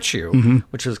statue,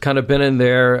 which has kind of been in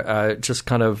there, just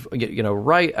kind of,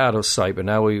 right out of sight. But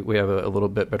now we have a little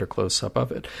bit better close-up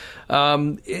of it.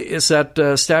 It's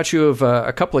that statue of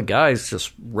a couple of guys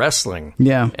just wrestling.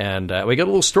 Yeah. And we get a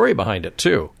little story behind it,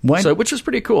 too. Why? So, which is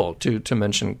pretty cool to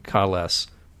mention Kales.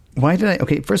 Why did I?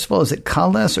 Okay, first of all, is it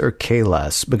Kales or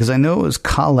Kales? Because I know it was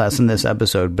Kales in this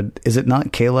episode, but is it not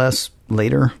Kales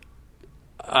later?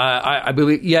 I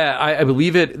believe, I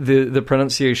believe it. The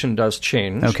pronunciation does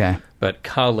change. Okay, but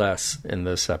Kales in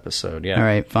this episode, yeah. All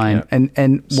right, fine. Yeah.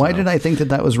 And why did I think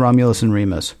that was Romulus and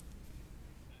Remus?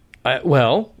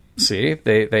 Well, see,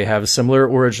 they have similar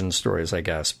origin stories, I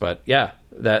guess. But yeah,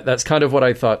 that's kind of what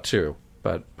I thought too.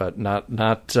 But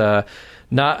not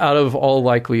out of all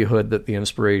likelihood that the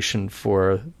inspiration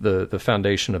for the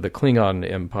foundation of the Klingon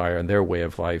Empire and their way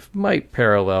of life might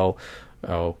parallel,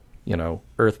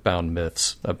 earthbound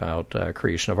myths about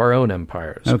creation of our own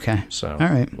empires. Okay. So all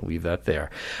right. We'll leave that there.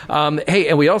 Hey,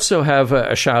 and we also have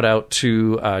a shout out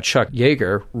to Chuck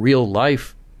Yeager, real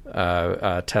life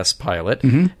test pilot,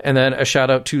 and then a shout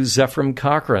out to Zefram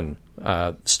Cochrane,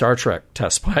 Star Trek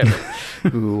test pilot,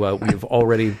 who we've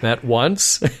already met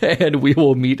once, and we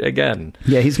will meet again.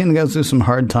 Yeah, he's going to go through some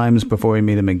hard times before we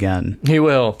meet him again. He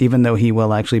will. Even though he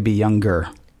will actually be younger.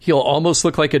 He'll almost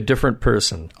look like a different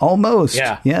person. Almost.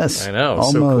 Yeah. Yes. I know.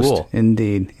 Almost. So cool.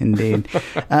 Indeed.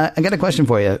 I got a question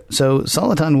for you. So,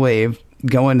 Soliton Wave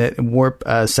going at warp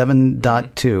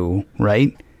 7.2,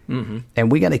 right? Mm-hmm.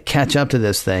 And we got to catch up to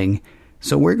this thing.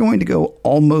 So we're going to go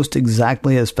almost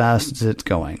exactly as fast as it's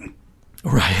going.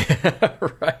 Right.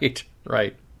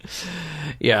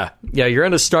 Yeah. You're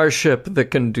in a starship that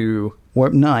can do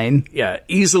warp 9. Yeah,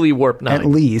 easily warp 9. At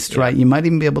least, right? You might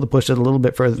even be able to push it a little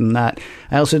bit further than that.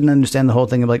 I also didn't understand the whole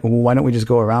thing of well, why don't we just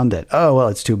go around it? Oh, well,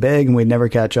 it's too big and we'd never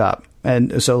catch up.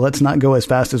 And so let's not go as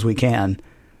fast as we can.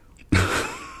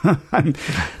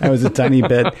 I was a tiny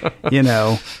bit,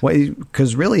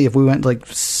 because really, if we went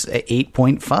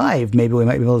 8.5, maybe we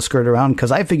might be able to skirt around.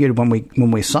 Because I figured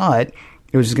when we saw it,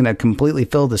 it was just going to completely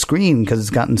fill the screen because it's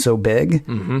gotten so big,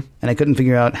 and I couldn't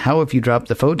figure out how if you drop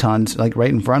the photons right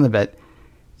in front of it.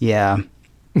 Yeah,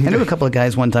 I knew a couple of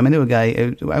guys one time. I knew a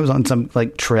guy. I was on some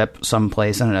trip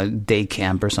someplace, I don't know, day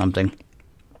camp or something,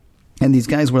 and these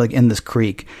guys were in this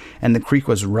creek, and the creek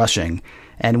was rushing.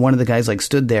 And one of the guys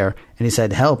stood there and he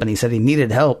said help, and he said he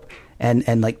needed help, and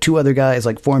two other guys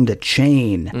formed a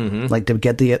chain to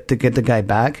get the guy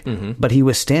back, but he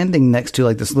was standing next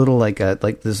to this little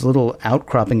this little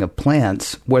outcropping of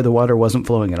plants where the water wasn't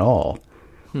flowing at all.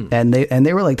 And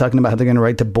they were talking about how they're going to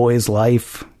write to Boy's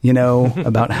life,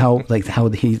 about how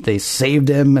they saved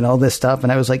him and all this stuff.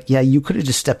 And I was yeah, you could have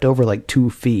just stepped over 2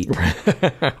 feet.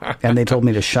 And they told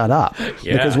me to shut up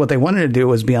because what they wanted to do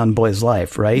was be on Boy's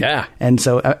life, right? Yeah. And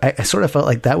so I sort of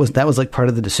felt that was part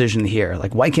of the decision here.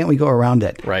 Why can't we go around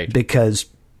it? Right. Because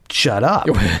shut up.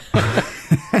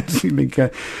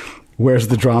 Because where's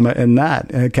the drama in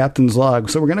that? Captain's log.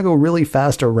 So we're going to go really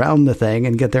fast around the thing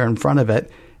and get there in front of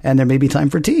it. And there may be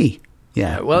time for tea.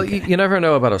 Yeah. Well, okay. you never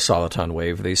know about a Soliton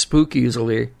Wave. They spook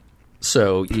easily.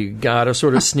 So you got to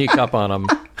sort of sneak up on them,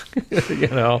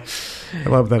 I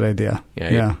love that idea.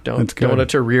 Yeah. Don't want it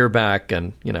to rear back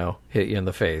and, hit you in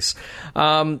the face.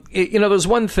 There's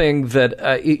one thing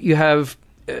that you have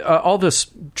all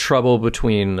this trouble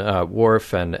between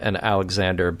Worf and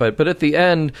Alexander. But at the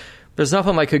end, there's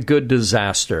nothing like a good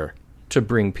disaster to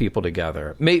bring people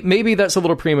together. Maybe that's a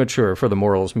little premature for the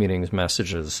morals, meanings,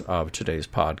 messages of today's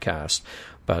podcast.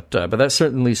 But that's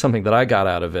certainly something that I got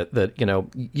out of it, that,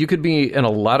 you could be in a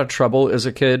lot of trouble as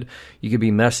a kid. You could be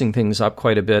messing things up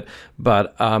quite a bit.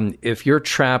 But if you're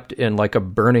trapped in a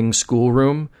burning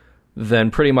schoolroom,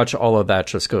 then pretty much all of that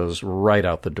just goes right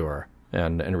out the door.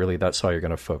 And really, that's all you're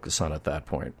going to focus on at that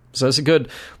point. So it's a good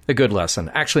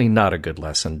lesson. Actually, not a good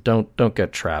lesson. Don't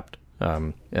get trapped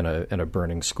in a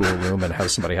burning schoolroom and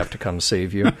have somebody have to come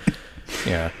save you.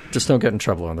 Yeah, just don't get in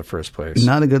trouble in the first place.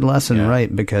 Not a good lesson,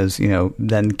 right? Because,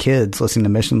 then kids listening to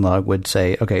Mission Log would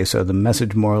say, okay, so the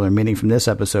message, moral, or meaning from this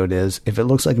episode is, if it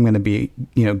looks like I'm going to be,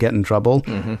 get in trouble,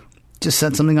 just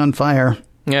set something on fire.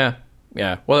 Yeah.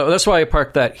 Well, that's why I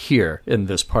parked that here in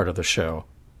this part of the show.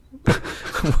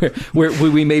 where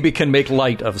we maybe can make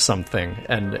light of something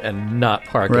and not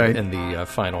park it in the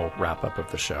final wrap-up of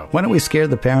the show. Why don't we scare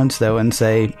the parents, though, and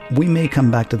say, we may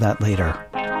come back to that later.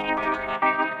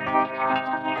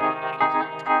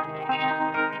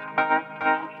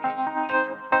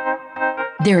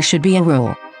 There should be a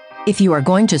rule. If you are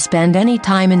going to spend any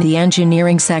time in the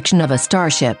engineering section of a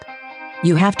starship,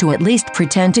 you have to at least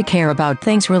pretend to care about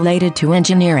things related to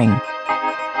engineering.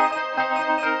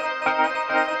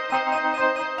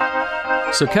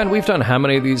 So, Ken, we've done how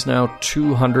many of these now?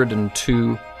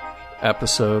 202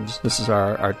 episodes. This is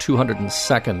our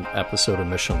 202nd episode of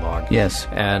Mission Log. Yes.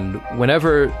 And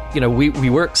whenever, we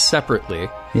work separately.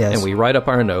 Yes. And we write up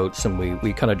our notes and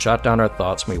we kind of jot down our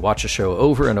thoughts and we watch a show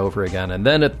over and over again. And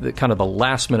then at the kind of the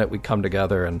last minute, we come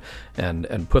together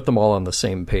and put them all on the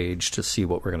same page to see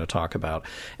what we're going to talk about.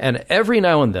 And every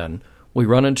now and then, we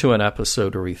run into an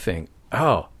episode where we think,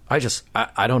 oh,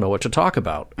 I don't know what to talk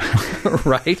about,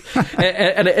 right?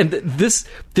 And this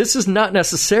is not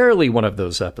necessarily one of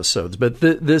those episodes, but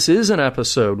this is an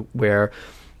episode where,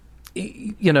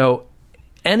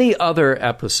 any other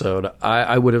episode,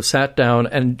 I would have sat down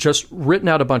and just written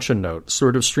out a bunch of notes,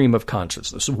 sort of stream of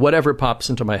consciousness. Whatever pops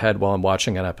into my head while I'm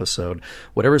watching an episode,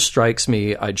 whatever strikes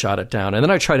me, I jot it down. And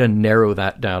then I try to narrow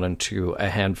that down into a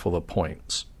handful of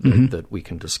points that we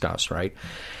can discuss, right?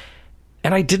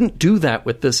 And I didn't do that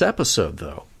with this episode,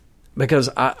 though, because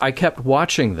I kept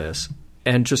watching this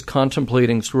and just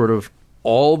contemplating sort of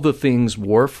all the things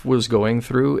Worf was going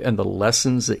through and the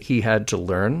lessons that he had to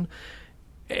learn,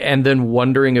 and then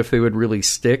wondering if they would really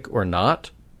stick or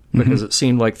not, because it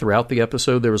seemed like throughout the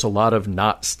episode there was a lot of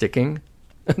not sticking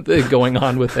going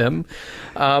on with him.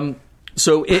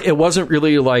 So it wasn't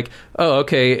really like, oh,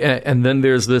 okay, and then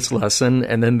there's this lesson,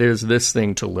 and then there's this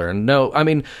thing to learn. No, I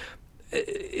mean,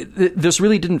 this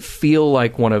really didn't feel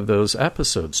like one of those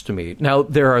episodes to me. Now,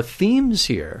 there are themes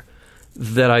here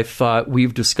that I thought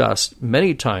we've discussed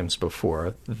many times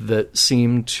before that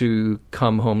seem to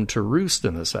come home to roost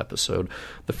in this episode.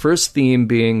 The first theme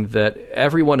being that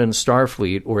everyone in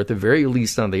Starfleet, or at the very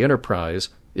least on the Enterprise,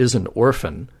 is an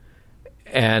orphan.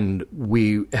 And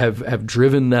we have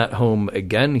driven that home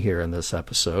again here in this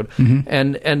episode.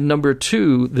 And number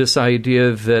two, this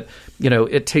idea that,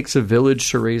 it takes a village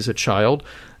to raise a child,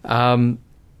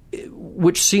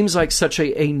 which seems like such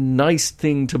a nice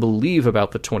thing to believe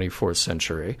about the 24th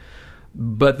century.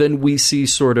 But then we see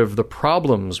sort of the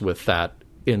problems with that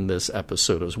in this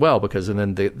episode as well, because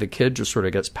then the kid just sort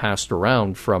of gets passed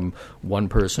around from one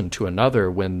person to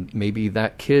another when maybe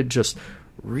that kid just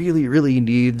really, really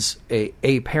needs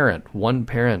a parent, one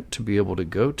parent to be able to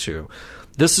go to.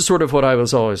 This is sort of what I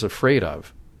was always afraid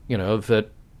of, that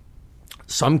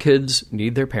some kids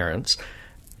need their parents,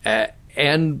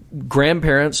 and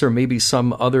grandparents or maybe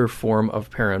some other form of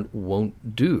parent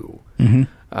won't do.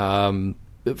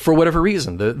 For whatever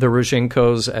reason. The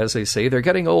Rozhenkos, as they say, they're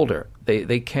getting older.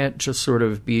 They can't just sort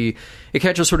of be, it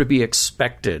can't just sort of be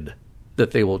expected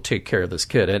that they will take care of this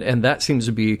kid. And that seems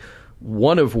to be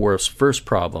one of Worf's first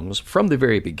problems from the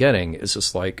very beginning, is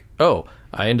just like, oh,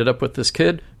 I ended up with this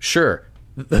kid? Sure.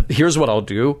 Here's what I'll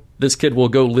do. This kid will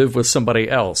go live with somebody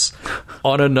else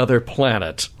on another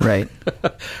planet. Right.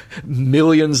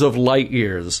 Millions of light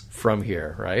years from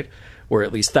here, right? Or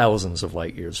at least thousands of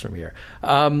light years from here.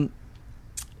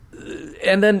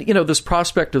 And then, this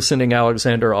prospect of sending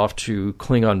Alexander off to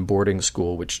Klingon boarding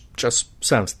school, which just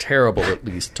sounds terrible, at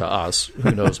least to us.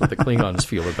 Who knows what the Klingons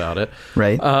feel about it.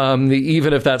 Right.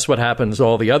 Even if that's what happens to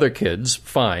all the other kids,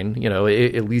 fine.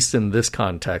 At least in this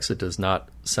context, it does not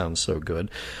sound so good.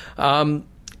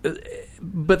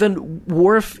 But then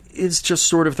Worf is just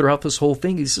sort of, throughout this whole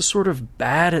thing, he's just sort of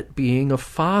bad at being a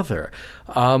father.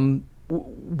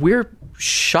 We're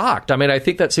shocked. I mean, I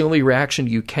think that's the only reaction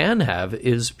you can have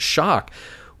is shock.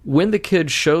 When the kid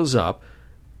shows up,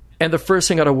 and the first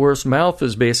thing out of Worf's mouth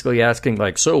is basically asking,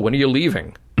 like, so when are you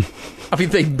leaving? I mean,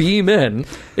 they beam in.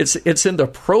 It's in the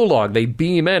prologue. They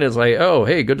beam in. It's like, oh,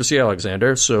 hey, good to see you,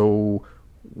 Alexander. So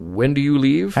when do you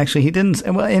leave? Actually, he didn't.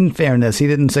 Well, in fairness, he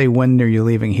didn't say when are you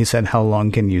leaving. He said, how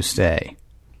long can you stay?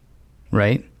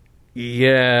 Right?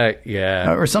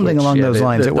 Yeah. Or something along those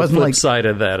lines. It wasn't the flip side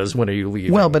of that is when are you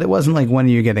leaving? Well, but it wasn't like when are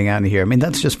you getting out of here? I mean,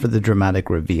 that's just for the dramatic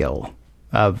reveal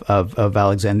of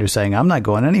Alexander saying, I'm not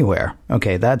going anywhere.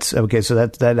 Okay, so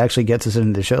that actually gets us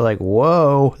into the show like,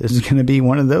 whoa, this is going to be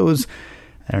one of those.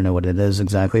 I don't know what it is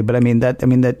exactly, but I mean that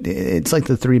it's like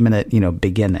the 3-minute,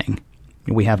 beginning.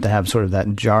 We have to have sort of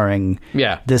that jarring,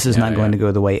 this is not going to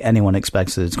go the way anyone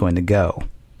expects that it's going to go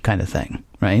kind of thing,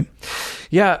 right?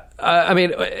 Yeah, I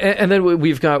mean, and then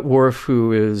we've got Worf,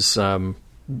 who is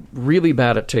really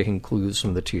bad at taking clues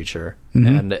from the teacher,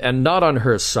 and not on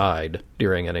her side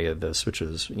during any of this, which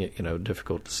is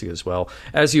difficult to see as well.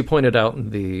 As you pointed out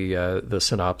in the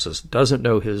synopsis, doesn't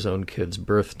know his own kid's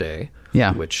birthday,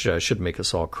 which should make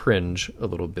us all cringe a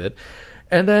little bit.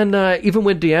 And then even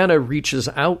when Deanna reaches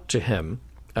out to him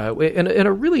in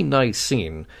a really nice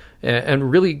scene, and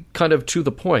really kind of to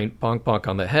the point, bonk bonk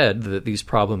on the head, that these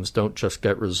problems don't just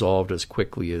get resolved as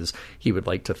quickly as he would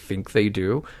like to think they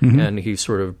do. And he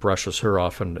sort of brushes her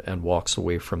off and walks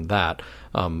away from that,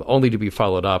 only to be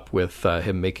followed up with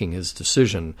him making his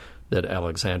decision that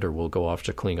Alexander will go off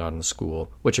to Klingon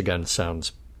school, which again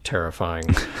sounds terrifying.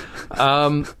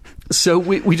 So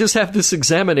we just have this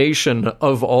examination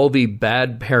of all the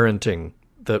bad parenting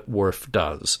that Worf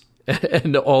does,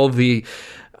 and all the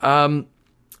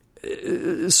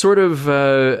sort of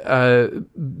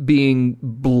being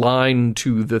blind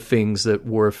to the things that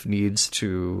Worf needs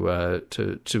to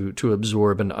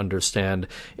absorb and understand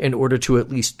in order to at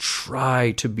least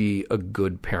try to be a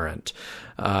good parent.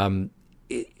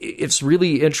 It's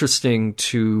really interesting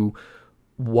to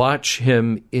watch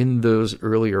him in those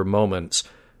earlier moments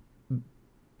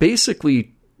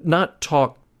basically not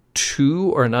talk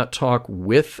to or not talk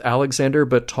with Alexander,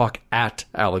 but talk at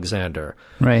Alexander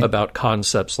about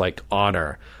concepts like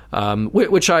honor,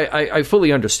 which I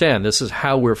fully understand. This is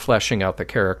how we're fleshing out the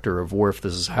character of Worf.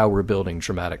 This is how we're building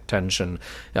dramatic tension.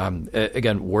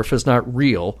 Again, Worf is not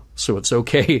real, so it's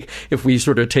okay if we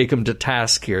sort of take him to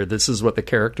task here. This is what the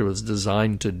character was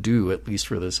designed to do, at least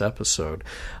for this episode.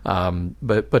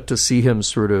 But to see him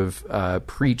sort of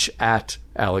preach at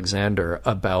Alexander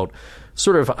about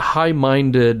sort of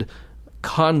high-minded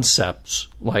concepts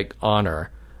like honor,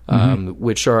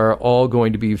 which are all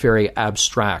going to be very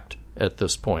abstract at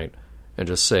this point, and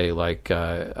just say, like,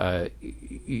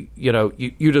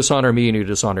 you dishonor me and you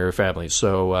dishonor your family,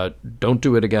 so don't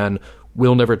do it again.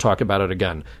 We'll never talk about it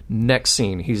again. Next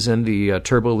scene, he's in the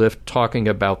turbo lift talking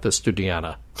about this to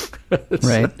Deanna.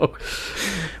 Right.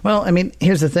 Well, I mean,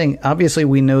 here's the thing. Obviously,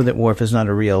 we know that Worf is not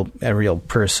a real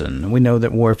person. We know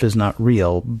that Worf is not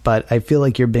real, but I feel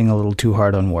like you're being a little too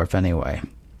hard on Worf anyway.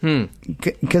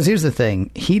 Because here's the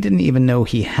thing. He didn't even know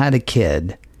he had a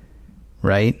kid,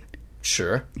 right?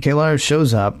 Sure. K'Ehleyr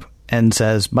shows up and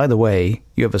says, by the way,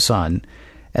 you have a son.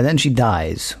 And then she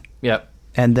dies. Yep.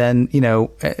 And then,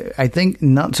 I think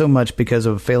not so much because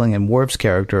of failing in Worf's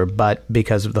character, but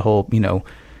because of the whole,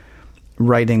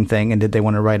 writing thing. And did they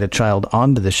want to write a child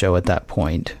onto the show at that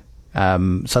point?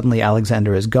 Suddenly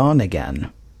Alexander is gone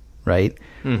again, right?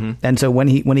 And so when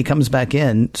he comes back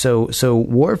in, so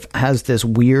Worf has this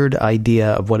weird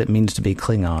idea of what it means to be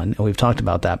Klingon, and we've talked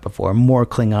about that before. More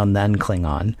Klingon than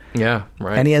Klingon. Yeah,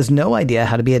 right. And he has no idea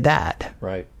how to be a dad.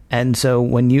 Right. And so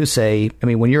when you say, I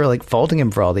mean, when you're like faulting him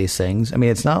for all these things, I mean,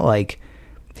 it's not like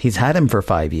he's had him for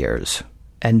 5 years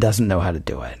and doesn't know how to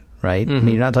do it, right? I mean,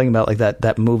 you're not talking about like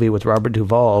that movie with Robert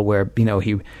Duvall where,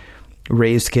 he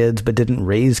raised kids but didn't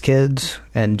raise kids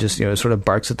and just, sort of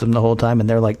barks at them the whole time, and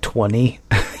they're like 20,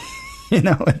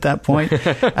 at that point.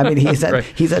 I mean,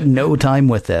 he's had no time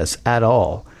with this at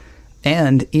all.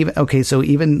 And even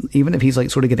if he's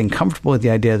like sort of getting comfortable with the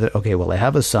idea that, okay, well, I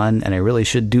have a son and I really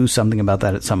should do something about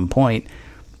that at some point.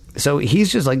 So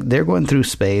he's just like, they're going through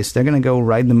space. They're going to go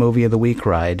ride the movie of the week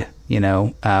ride,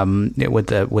 with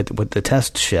the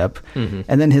test ship.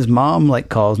 And then his mom like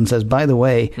calls and says, by the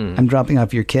way, I'm dropping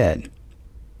off your kid.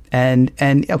 And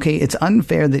okay, it's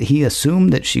unfair that he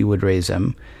assumed that she would raise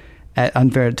him,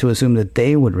 unfair to assume that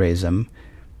they would raise him.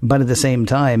 But at the same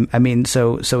time, I mean,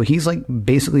 so he's like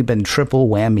basically been triple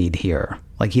whammied here.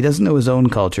 Like, he doesn't know his own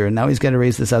culture, and now he's got to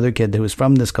raise this other kid who is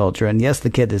from this culture. And yes,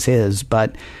 the kid is his,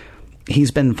 but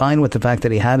he's been fine with the fact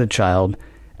that he had a child.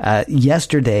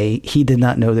 Yesterday, he did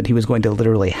not know that he was going to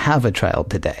literally have a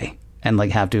child today and like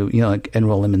have to,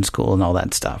 enroll him in school and all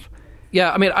that stuff.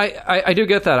 Yeah, I mean, I do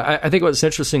get that. I think what's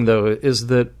interesting, though, is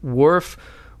that Worf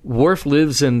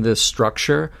lives in this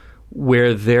structure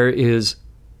where there is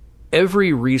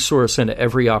every resource and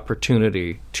every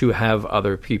opportunity to have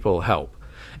other people help.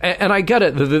 And I get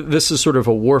it. This is sort of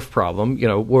a Worf problem.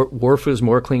 Worf is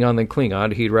more Klingon than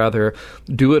Klingon. He'd rather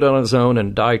do it on his own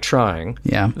and die trying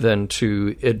than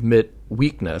to admit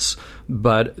weakness.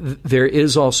 But there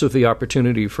is also the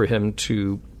opportunity for him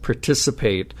to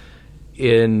participate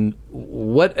in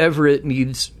whatever it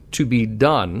needs to be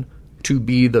done to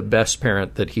be the best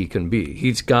parent that he can be.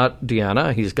 He's got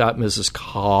Deanna. He's got Mrs.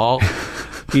 Call.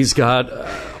 He's got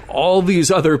all these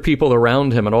other people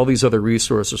around him and all these other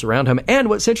resources around him. And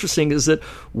what's interesting is that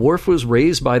Worf was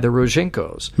raised by the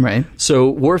Rozhenkos. Right. So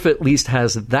Worf at least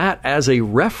has that as a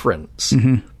reference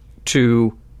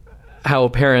to how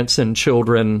parents and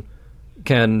children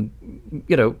can,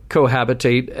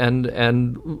 cohabitate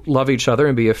and love each other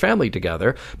and be a family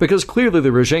together, because clearly the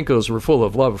Rozhenkos were full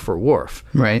of love for Worf.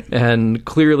 Right. And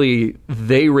clearly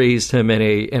they raised him in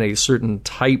a certain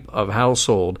type of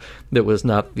household that was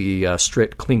not the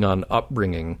strict Klingon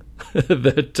upbringing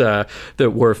that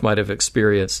Worf might have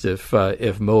experienced if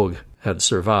Mogh had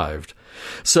survived.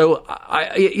 So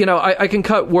I can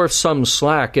cut Worf some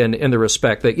slack in the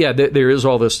respect that, there is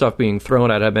all this stuff being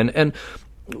thrown at him, and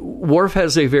Worf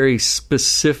has a very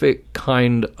specific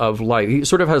kind of life. He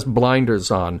sort of has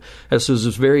blinders on as to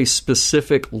this very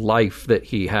specific life that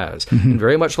he has. And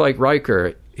very much like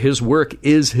Riker, his work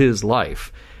is his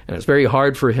life. And it's very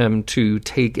hard for him to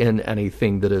take in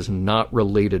anything that is not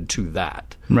related to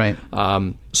that. Right.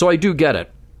 So I do get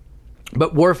it.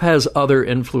 But Worf has other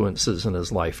influences in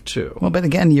his life, too. Well, but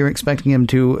again, you're expecting him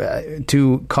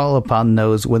to call upon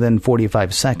those within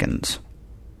 45 seconds,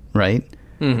 right?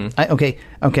 Mm-hmm.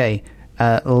 Okay.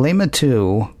 Lema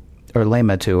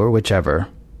 2, or whichever,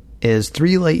 is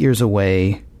 3 light years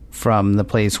away from the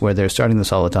place where they're starting the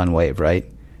Soliton wave, right?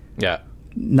 Yeah.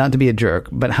 Not to be a jerk,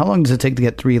 but how long does it take to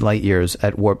get 3 light years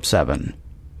at warp 7?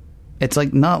 It's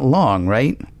like not long,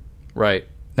 right? Right.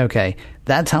 Okay.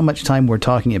 That's how much time we're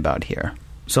talking about here.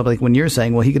 So like when you're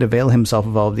saying, well, he could avail himself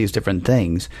of all of these different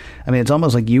things. I mean, it's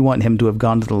almost like you want him to have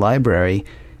gone to the library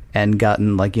and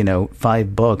gotten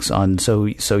 5 books on so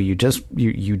you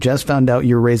just found out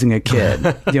you're raising a kid.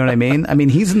 You know what I mean? I mean,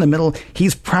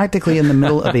 he's practically in the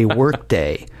middle of a work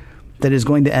day that is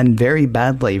going to end very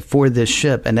badly for this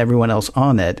ship and everyone else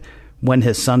on it when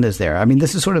his son is there. I mean,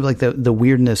 this is sort of like the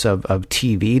weirdness of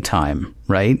TV time,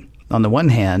 right? On the one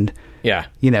hand, yeah,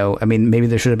 I mean, maybe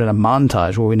there should have been a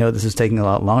montage where we know this is taking a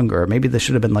lot longer. Maybe this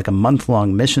should have been like a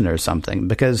month-long mission or something,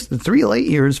 because the 3 light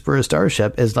years for a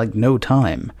starship is like no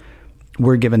time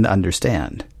we're given to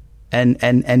understand.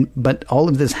 But all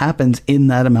of this happens in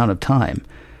that amount of time.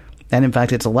 And in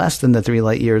fact, it's less than the 3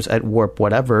 light years at warp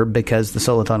whatever, because the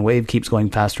Soliton wave keeps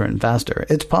going faster and faster.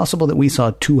 It's possible that we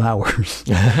saw 2 hours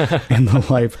in the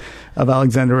life of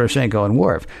Alexander Rozhenko and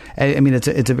Worf. I mean, it's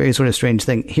a very sort of strange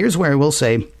thing. Here's where I will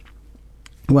say,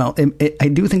 well, I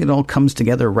do think it all comes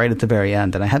together right at the very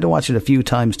end, and I had to watch it a few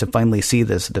times to finally see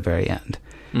this at the very end.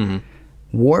 Mm-hmm.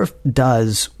 Worf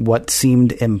does what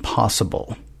seemed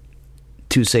impossible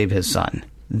to save his son.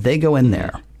 They go in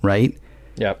there, right?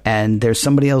 Yep. And there's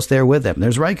somebody else there with him.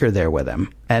 There's Riker there with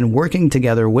him. And working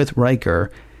together with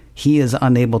Riker, he is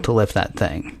unable to lift that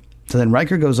thing. So then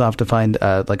Riker goes off to find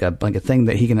like a thing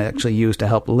that he can actually use to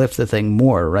help lift the thing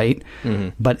more, right? Mm-hmm.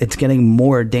 But it's getting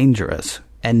more dangerous.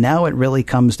 And now it really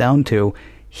comes down to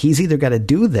he's either got to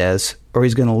do this or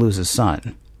he's going to lose his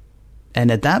son.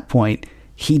 And at that point,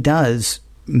 he does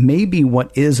maybe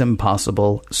what is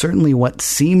impossible, certainly what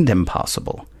seemed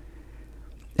impossible.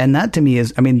 And that to me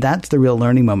is, I mean, that's the real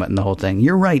learning moment in the whole thing.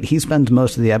 You're right. He spends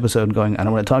most of the episode going, I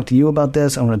don't want to talk to you about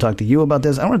this. I want to talk to you about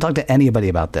this. I don't want to talk to anybody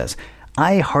about this.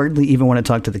 I hardly even want to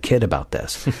talk to the kid about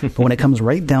this. But when it comes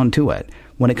right down to it,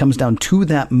 when it comes down to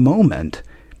that moment,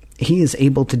 he is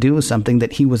able to do something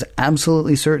that he was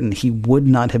absolutely certain he would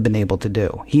not have been able to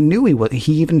do. He knew he would.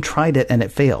 He even tried it and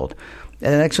it failed.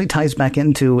 And it actually ties back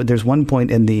into, there's one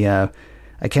point in the,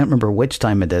 I can't remember which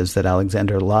time it is that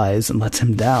Alexander lies and lets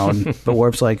him down. But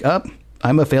Worf's like,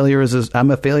 I'm a failure as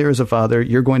a father.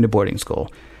 You're going to boarding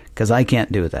school because I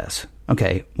can't do this.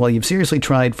 Okay, well, you've seriously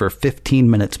tried for 15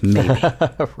 minutes, maybe.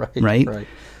 Right?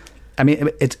 I mean,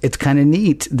 it's kind of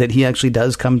neat that he actually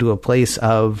does come to a place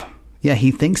of, yeah,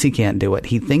 he thinks he can't do it.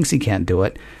 He thinks he can't do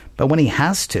it. But when he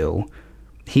has to,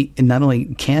 he not only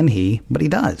can he, but he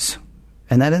does.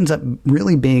 And that ends up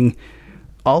really being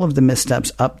all of the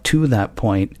missteps up to that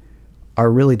point are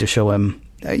really to show him,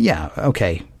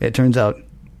 it turns out,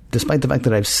 despite the fact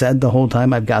that I've said the whole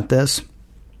time I've got this,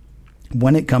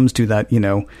 when it comes to that,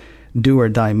 do or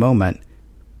die moment,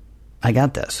 I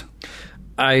got this.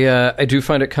 I do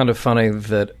find it kind of funny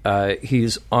that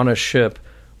he's on a ship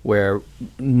where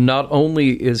not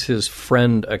only is his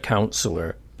friend a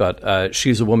counselor, but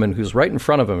she's a woman who's right in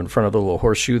front of him, in front of the little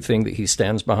horseshoe thing that he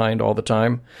stands behind all the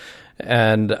time.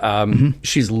 And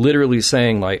she's literally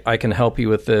saying, like, I can help you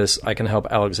with this. I can help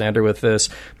Alexander with this.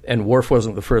 And Worf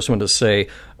wasn't the first one to say,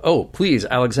 oh, please,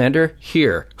 Alexander,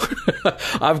 here.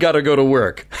 I've got to go to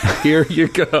work. Here you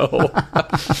go.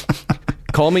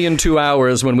 Call me in 2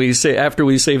 hours after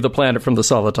we save the planet from the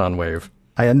Soliton wave.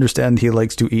 I understand he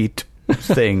likes to eat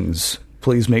things.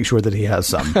 Please make sure that he has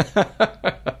some.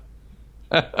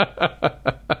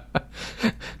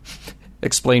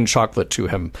 Explain chocolate to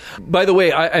him. By the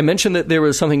way, I mentioned that there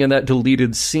was something in that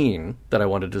deleted scene that I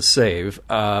wanted to save.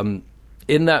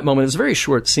 In that moment, it's a very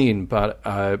short scene, but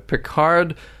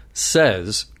Picard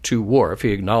says to Worf,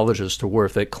 he acknowledges to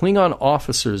Worf, that Klingon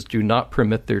officers do not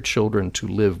permit their children to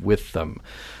live with them.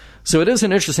 So it is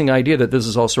an interesting idea that this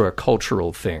is also a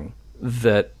cultural thing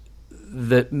that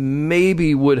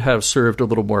maybe would have served a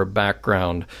little more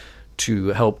background to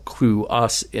help clue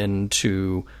us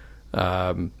into,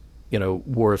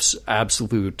 Worf's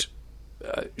absolute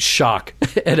shock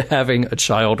at having a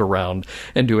child around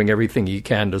and doing everything he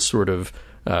can to sort of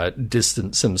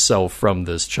distance himself from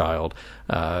this child.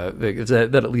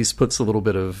 That at least puts a little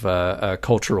bit of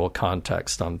cultural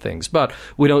context on things. But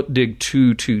we don't dig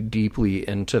too deeply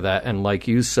into that. And like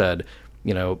you said,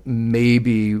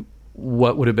 maybe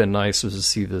what would have been nice was to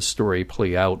see this story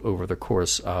play out over the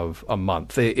course of a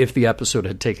month. If the episode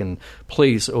had taken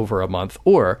place over a month,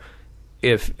 or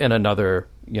if in another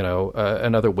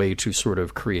way to sort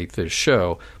of create this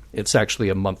show, it's actually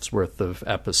a month's worth of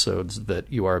episodes that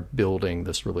you are building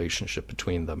this relationship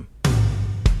between them.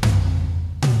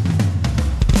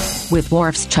 With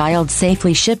Worf's child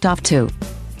safely shipped off to...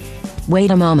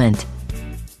 Wait a moment.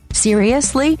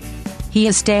 Seriously? He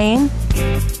is staying?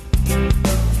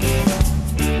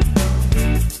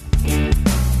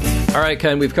 All right,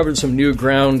 Ken, we've covered some new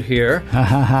ground here. Ha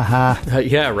ha ha ha.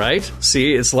 Yeah, right?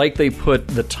 See, it's like they put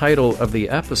the title of the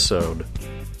episode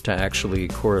to actually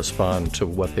correspond to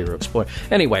what they were exploring.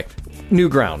 Anyway, new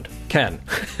ground. Ken,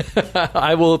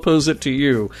 I will oppose it to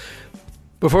you.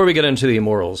 Before we get into the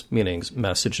morals, meanings,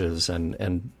 messages,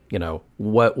 and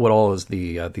what all is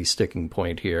the sticking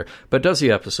point here, but does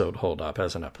the episode hold up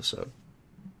as an episode?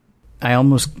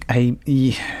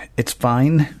 It's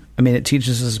fine. I mean, it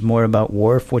teaches us more about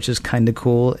Worf, which is kind of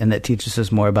cool, and it teaches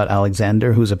us more about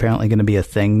Alexander, who's apparently going to be a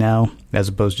thing now, as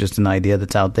opposed to just an idea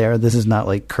that's out there. This is not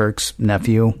like Kirk's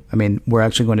nephew. I mean, we're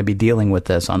actually going to be dealing with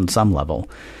this on some level.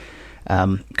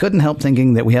 Couldn't help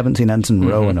thinking that we haven't seen Ensign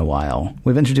Ro in a while.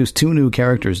 We've introduced 2 new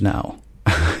characters now,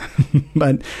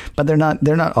 but they're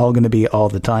not all going to be all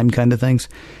the time kind of things.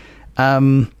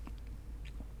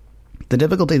 The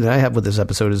difficulty that I have with this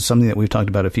episode is something that we've talked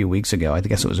about a few weeks ago. I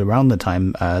guess it was around the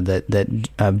time that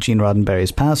Gene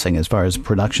Roddenberry's passing, as far as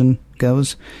production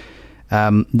goes.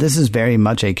 This is very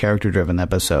much a character-driven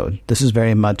episode. This is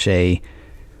very much a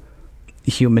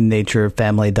human nature,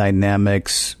 family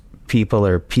dynamics, people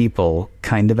are people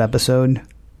kind of episode.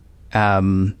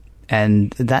 And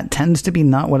that tends to be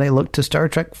not what I look to Star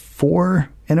Trek for,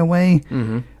 in a way.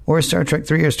 Mm-hmm. Or Star Trek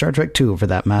 3 or Star Trek 2, for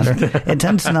that matter. It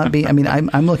tends to not be... I mean,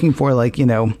 I'm looking for,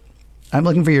 I'm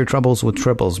looking for your troubles with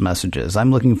triples messages.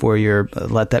 I'm looking for your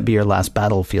let that be your last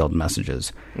battlefield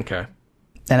messages. Okay.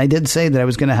 And I did say that I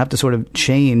was going to have to sort of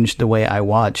change the way I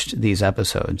watched these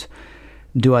episodes.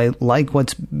 Do I like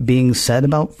what's being said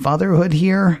about fatherhood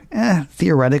here?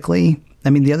 Theoretically. I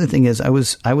mean, the other thing is I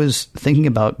was thinking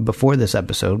about before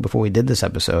we did this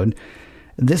episode...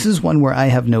 This is one where I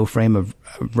have no frame of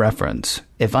reference.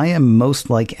 If I am most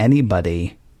like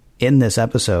anybody in this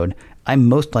episode, I'm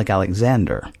most like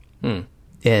Alexander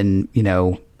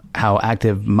in, how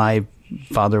active my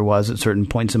father was at certain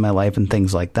points in my life and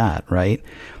things like that, right?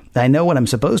 I know what I'm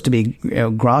supposed to be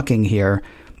grokking here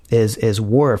is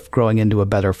Worf growing into a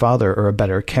better father or a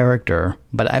better character,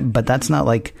 but that's not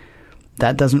like...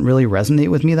 That doesn't really resonate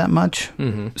with me that much.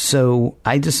 Mm-hmm. So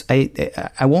I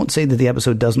won't say that the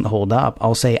episode doesn't hold up.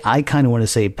 I'll say I kind of want to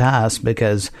say pass,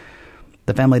 because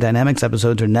the family dynamics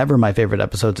episodes are never my favorite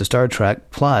episodes of Star Trek.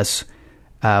 Plus,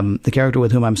 the character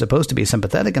with whom I'm supposed to be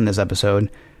sympathetic in this episode,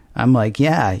 I'm like,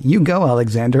 yeah, you go,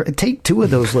 Alexander. Take 2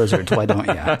 of those lizards, why don't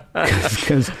you?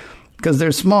 Because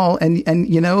they're small, and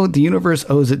the universe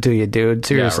owes it to you, dude.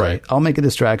 Seriously, yeah, right. I'll make a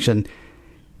distraction.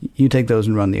 You take those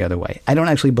and run the other way. I don't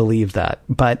actually believe that,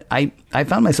 but I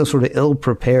found myself sort of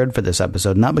ill-prepared for this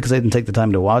episode, not because I didn't take the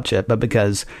time to watch it, but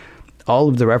because all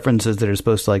of the references that are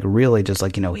supposed to really just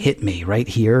hit me right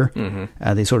here,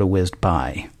 they sort of whizzed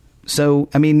by. So,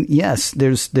 I mean, yes,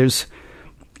 there's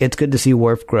it's good to see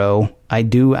Worf grow. I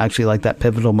do actually like that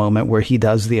pivotal moment where he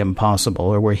does the impossible,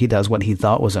 or where he does what he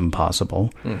thought was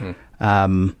impossible.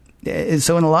 Mm-hmm.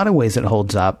 So in a lot of ways it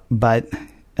holds up, but...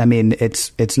 I mean,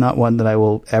 it's not one that I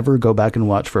will ever go back and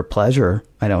watch for pleasure,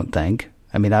 I don't think.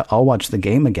 I mean, I'll watch the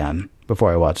game again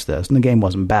before I watch this. And the game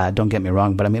wasn't bad, don't get me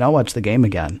wrong, but I mean, I'll watch the game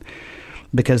again.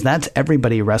 Because that's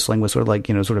everybody wrestling with sort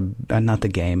of not the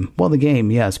game. Well, the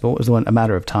game, yes, but what was the one? A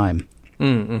Matter of Time.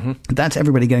 Mm-hmm. That's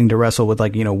everybody getting to wrestle with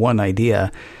one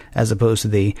idea, as opposed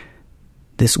to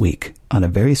this week on a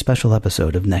very special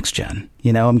episode of Next Gen.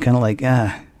 I'm kind of like,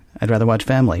 I'd rather watch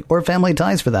Family, or Family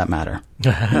Ties for that matter.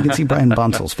 You can see Brian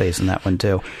Bonsel's face in that one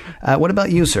too. What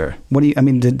about you, sir?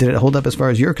 Did it hold up as far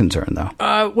as you're concerned, though?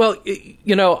 Well,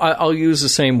 I'll use the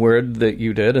same word that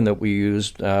you did and that we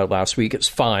used last week. It's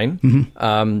fine. Mm-hmm.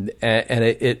 And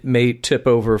it may tip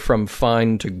over from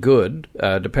fine to good,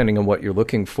 depending on what you're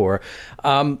looking for.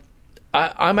 I'm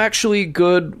actually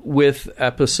good with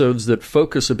episodes that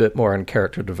focus a bit more on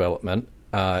character development.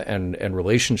 And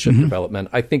relationship development.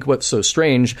 I think what's so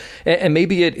strange, and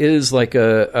maybe it is like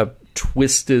a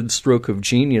twisted stroke of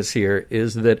genius here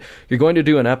is that you're going to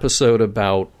do an episode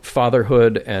about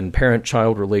fatherhood and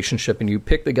parent-child relationship, and you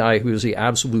pick the guy who is the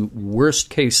absolute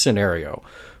worst-case scenario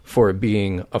for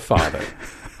being a father.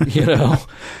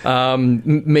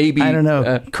 Maybe I don't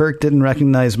know. Kirk didn't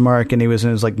recognize Mark, and he was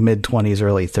in his mid-20s,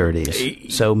 early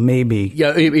 30s. So maybe,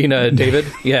 David,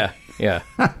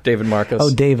 David Marcus.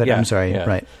 Oh, David. Yeah, I'm sorry. yeah.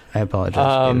 Right. I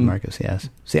apologize. David Marcus. Yes.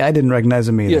 See, I didn't recognize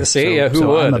him either. Yeah. Who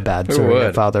would? I'm a bad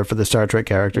surrogate father for the Star Trek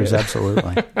characters. Yeah.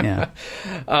 Absolutely. Yeah.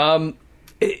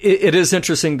 It is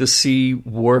interesting to see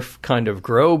Worf kind of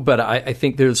grow, but I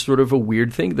think there's sort of a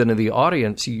weird thing that in the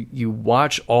audience, you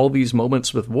watch all these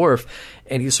moments with Worf,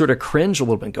 and you sort of cringe a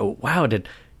little bit and go, wow, did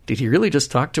he really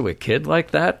just talk to a kid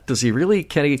like that? Does he really,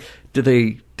 do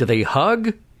they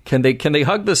hug? Can they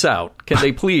hug this out? Can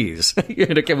they please?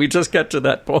 Can we just get to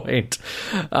that point?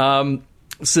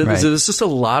 So there's just a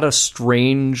lot of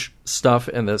strange stuff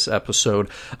in this episode.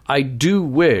 I do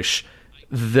wish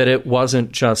that it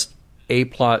wasn't just A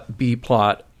plot, B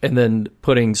plot, and then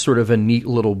putting sort of a neat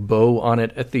little bow on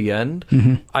it at the end.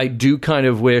 Mm-hmm. I do kind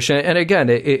of wish, and again,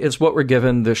 it's what we're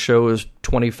given. The show is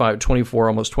 24,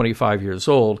 almost 25 years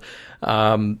old.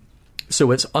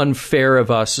 So it's unfair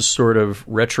of us to sort of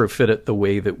retrofit it the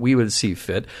way that we would see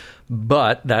fit.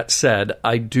 But that said,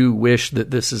 I do wish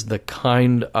that this is the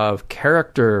kind of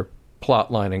character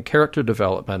plotline and character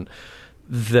development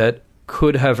that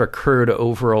could have occurred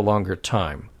over a longer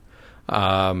time,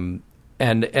 and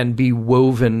be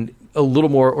woven a little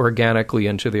more organically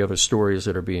into the other stories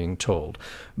that are being told.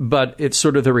 But it's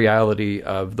sort of the reality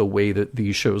of the way that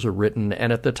these shows are written,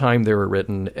 and at the time they were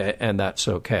written, and that's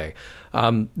okay.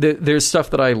 There's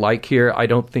stuff that I like here. I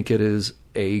don't think it is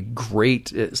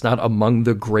it's not among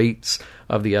the greats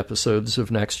of the episodes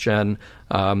of Next Gen,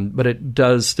 but it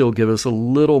does still give us a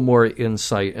little more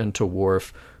insight into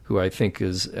Worf, who I think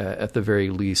is, at the very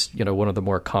least, one of the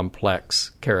more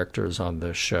complex characters on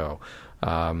this show.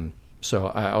 So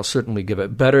I'll certainly give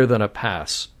it better than a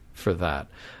pass for that.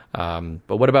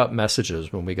 But what about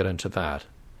messages when we get into that?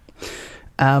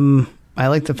 I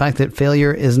like the fact that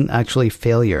failure isn't actually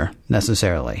failure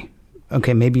necessarily.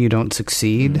 Okay, maybe you don't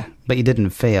succeed, but you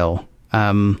didn't fail.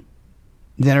 The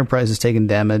Enterprise has taken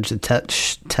damage. The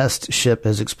test ship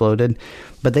has exploded,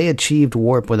 but they achieved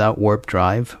warp without warp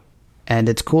drive. And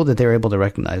it's cool that they're able to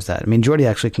recognize that. I mean, Geordi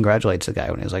actually congratulates the guy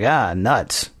when he's like,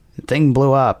 nuts. The thing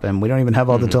blew up, and we don't even have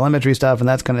all the telemetry stuff, and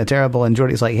that's kind of terrible. And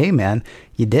Geordi's like, hey, man,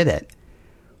 you did it.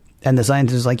 And the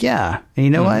scientist is like, yeah. And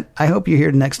you know what? I hope you're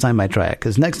here next time I try it,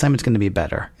 because next time it's going to be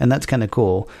better. And that's kind of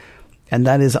cool. And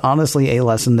that is honestly a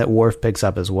lesson that Worf picks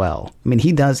up as well. I mean,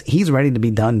 he's ready to be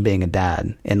done being a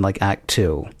dad in Act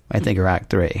 2, I think, or Act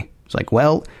 3. It's like,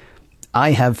 well,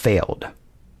 I have failed.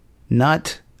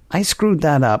 Not, I screwed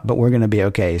that up, but we're going to be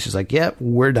okay. She's like, yep,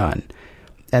 we're done.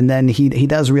 And then he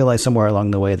does realize somewhere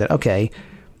along the way that, okay,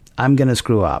 I'm going to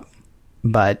screw up,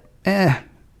 but I'm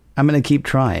going to keep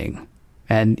trying.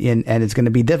 And it's going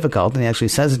to be difficult. And he actually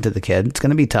says it to the kid. It's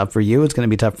going to be tough for you. It's going to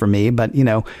be tough for me. But,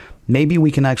 maybe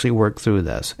we can actually work through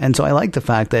this. And so I like the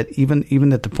fact that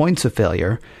even at the points of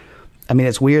failure, I mean,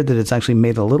 it's weird that it's actually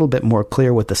made a little bit more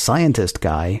clear with the scientist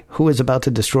guy who is about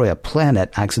to destroy a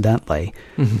planet accidentally.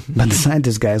 But the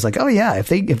scientist guy is like, oh, yeah, if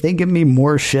they give me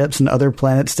more ships and other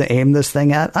planets to aim this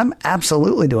thing at, I'm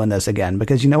absolutely doing this again.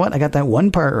 Because you know what? I got that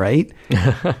one part right.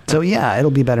 So, yeah,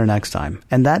 it'll be better next time.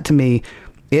 And that, to me,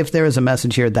 if there is a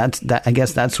message here, I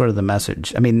guess that's sort of the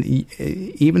message. I mean,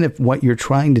 even if what you're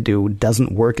trying to do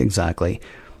doesn't work exactly,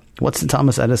 what's the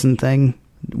Thomas Edison thing?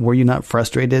 Were you not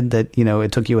frustrated that,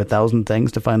 it took you 1,000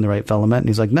 things to find the right filament? And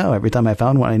he's like, no, every time I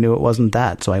found one, I knew it wasn't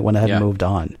that. So I went ahead and moved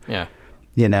on. Yeah.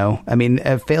 I mean,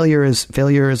 failure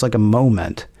is like a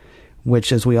moment,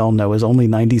 which, as we all know, is only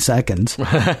 90 seconds.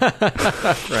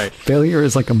 Right. Failure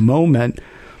is like a moment,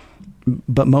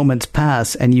 but moments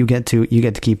pass and you get to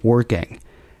keep working.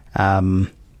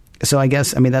 So I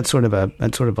guess, I mean, that's sort of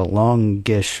a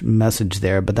longish message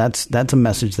there, but that's a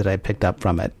message that I picked up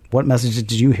from it. What message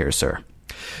did you hear, sir?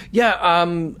 Yeah,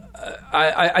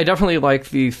 I definitely like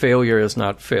the failure is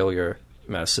not failure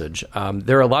message.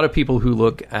 There are a lot of people who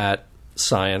look at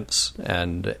science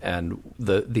and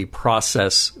the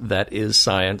process that is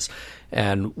science,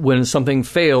 and when something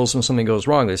fails, when something goes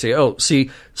wrong, they say, oh,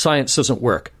 see, science doesn't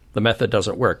work. The method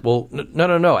doesn't work. Well,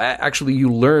 no. Actually,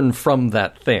 you learn from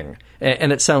that thing.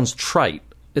 And it sounds trite.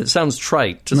 It sounds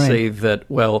trite to say that,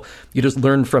 well, you just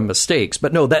learn from mistakes.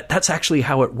 But no, that's actually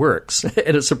how it works.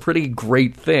 And it's a pretty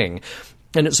great thing.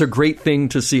 And it's a great thing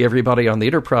to see everybody on the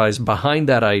Enterprise behind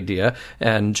that idea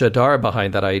and Jadar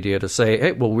behind that idea to say,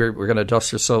 hey, well, we're going to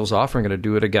dust ourselves off. We're going to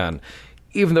do it again.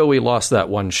 Even though we lost that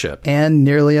one ship. And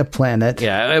nearly a planet.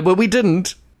 Yeah, but we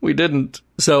didn't. We didn't.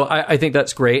 So I think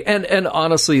that's great. And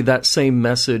honestly, that same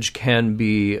message can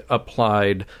be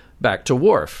applied back to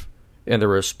Worf in the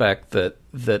respect that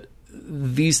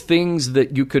these things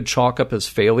that you could chalk up as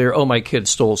failure, oh, my kid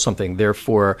stole something,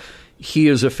 therefore he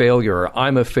is a failure, or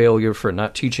I'm a failure for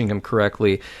not teaching him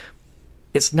correctly.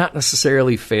 It's not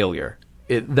necessarily failure.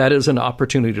 That is an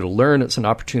opportunity to learn. It's an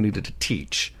opportunity to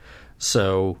teach.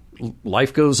 So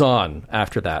life goes on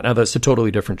after that. Now, that's a totally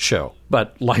different show,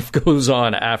 but life goes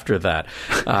on after that,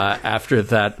 after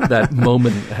that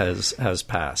moment has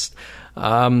passed.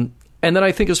 And then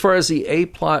I think as far as the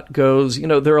A-plot goes,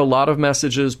 there are a lot of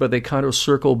messages, but they kind of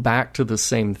circle back to the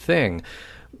same thing,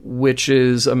 which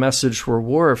is a message for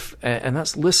Worf, and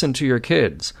that's listen to your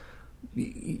kids.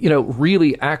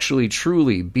 Really, actually,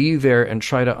 truly be there and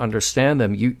try to understand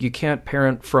them. You can't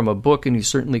parent from a book, and you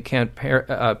certainly can't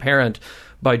parent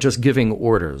by just giving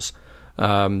orders.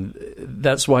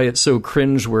 That's why it's so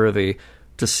cringeworthy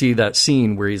to see that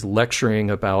scene where he's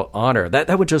lecturing about honor.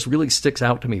 That would just really sticks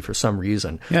out to me for some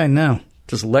reason. Yeah, I know.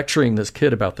 Just lecturing this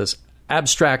kid about this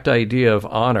abstract idea of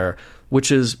honor,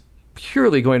 which is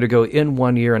purely going to go in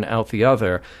one ear and out the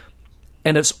other,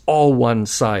 and it's all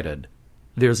one-sided.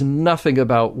 There's nothing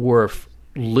about Worf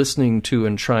listening to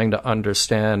and trying to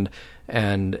understand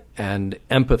and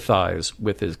empathize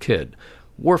with his kid.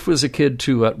 Worf was a kid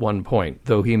too at one point,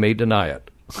 though he may deny it.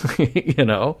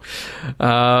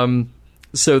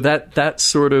 So that's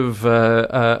sort of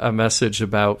a message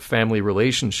about family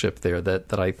relationship there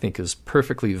that I think is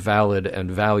perfectly valid and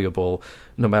valuable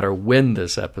no matter when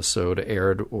this episode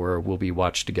aired or will be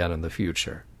watched again in the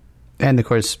future. And, of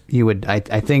course, I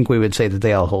think we would say that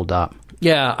they all hold up.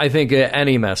 Yeah, I think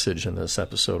any message in this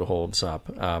episode holds up,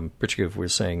 particularly if we're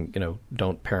saying,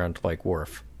 don't parent like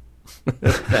Worf.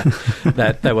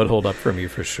 that would hold up for me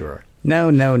for sure.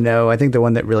 No. I think the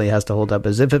one that really has to hold up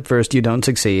is if at first you don't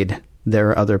succeed, there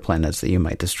are other planets that you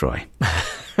might destroy.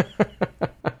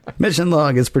 Mission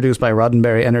Log is produced by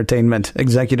Roddenberry Entertainment.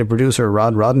 Executive producer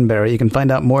Rod Roddenberry. You can find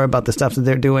out more about the stuff that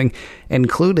they're doing,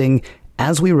 including,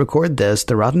 as we record this,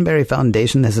 the Roddenberry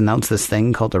Foundation has announced this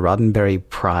thing called the Roddenberry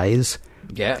Prize.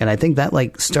 Yeah. And I think that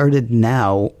started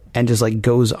now and just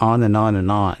goes on and on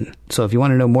and on. So if you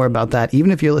want to know more about that,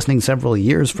 even if you're listening several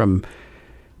years from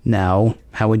now,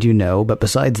 how would you know? But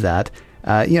besides that,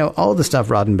 all the stuff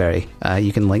Roddenberry,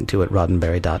 you can link to at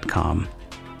roddenberry.com.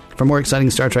 For more exciting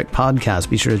Star Trek podcasts,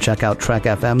 be sure to check out Trek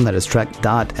FM, that is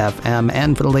trek.fm.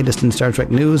 And for the latest in Star Trek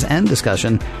news and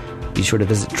discussion, be sure to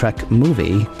visit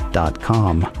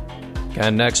trekmovie.com.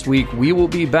 And next week, we will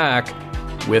be back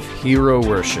with Hero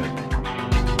Worship.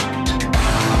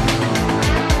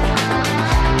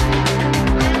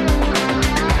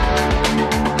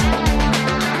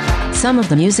 Some of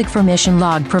the music for Mission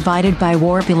Log provided by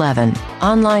Warp 11,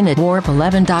 online at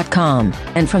warp11.com,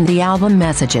 and from the album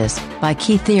Messages by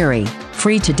Key Theory,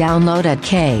 free to download at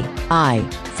kitheory.com.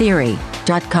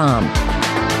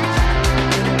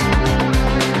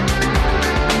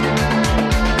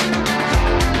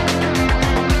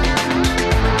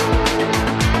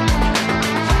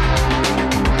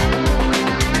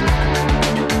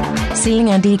 Seeing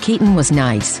Andy Keaton was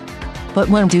nice. But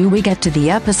when do we get to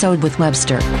the episode with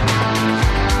Webster?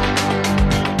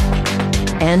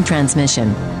 End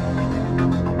transmission.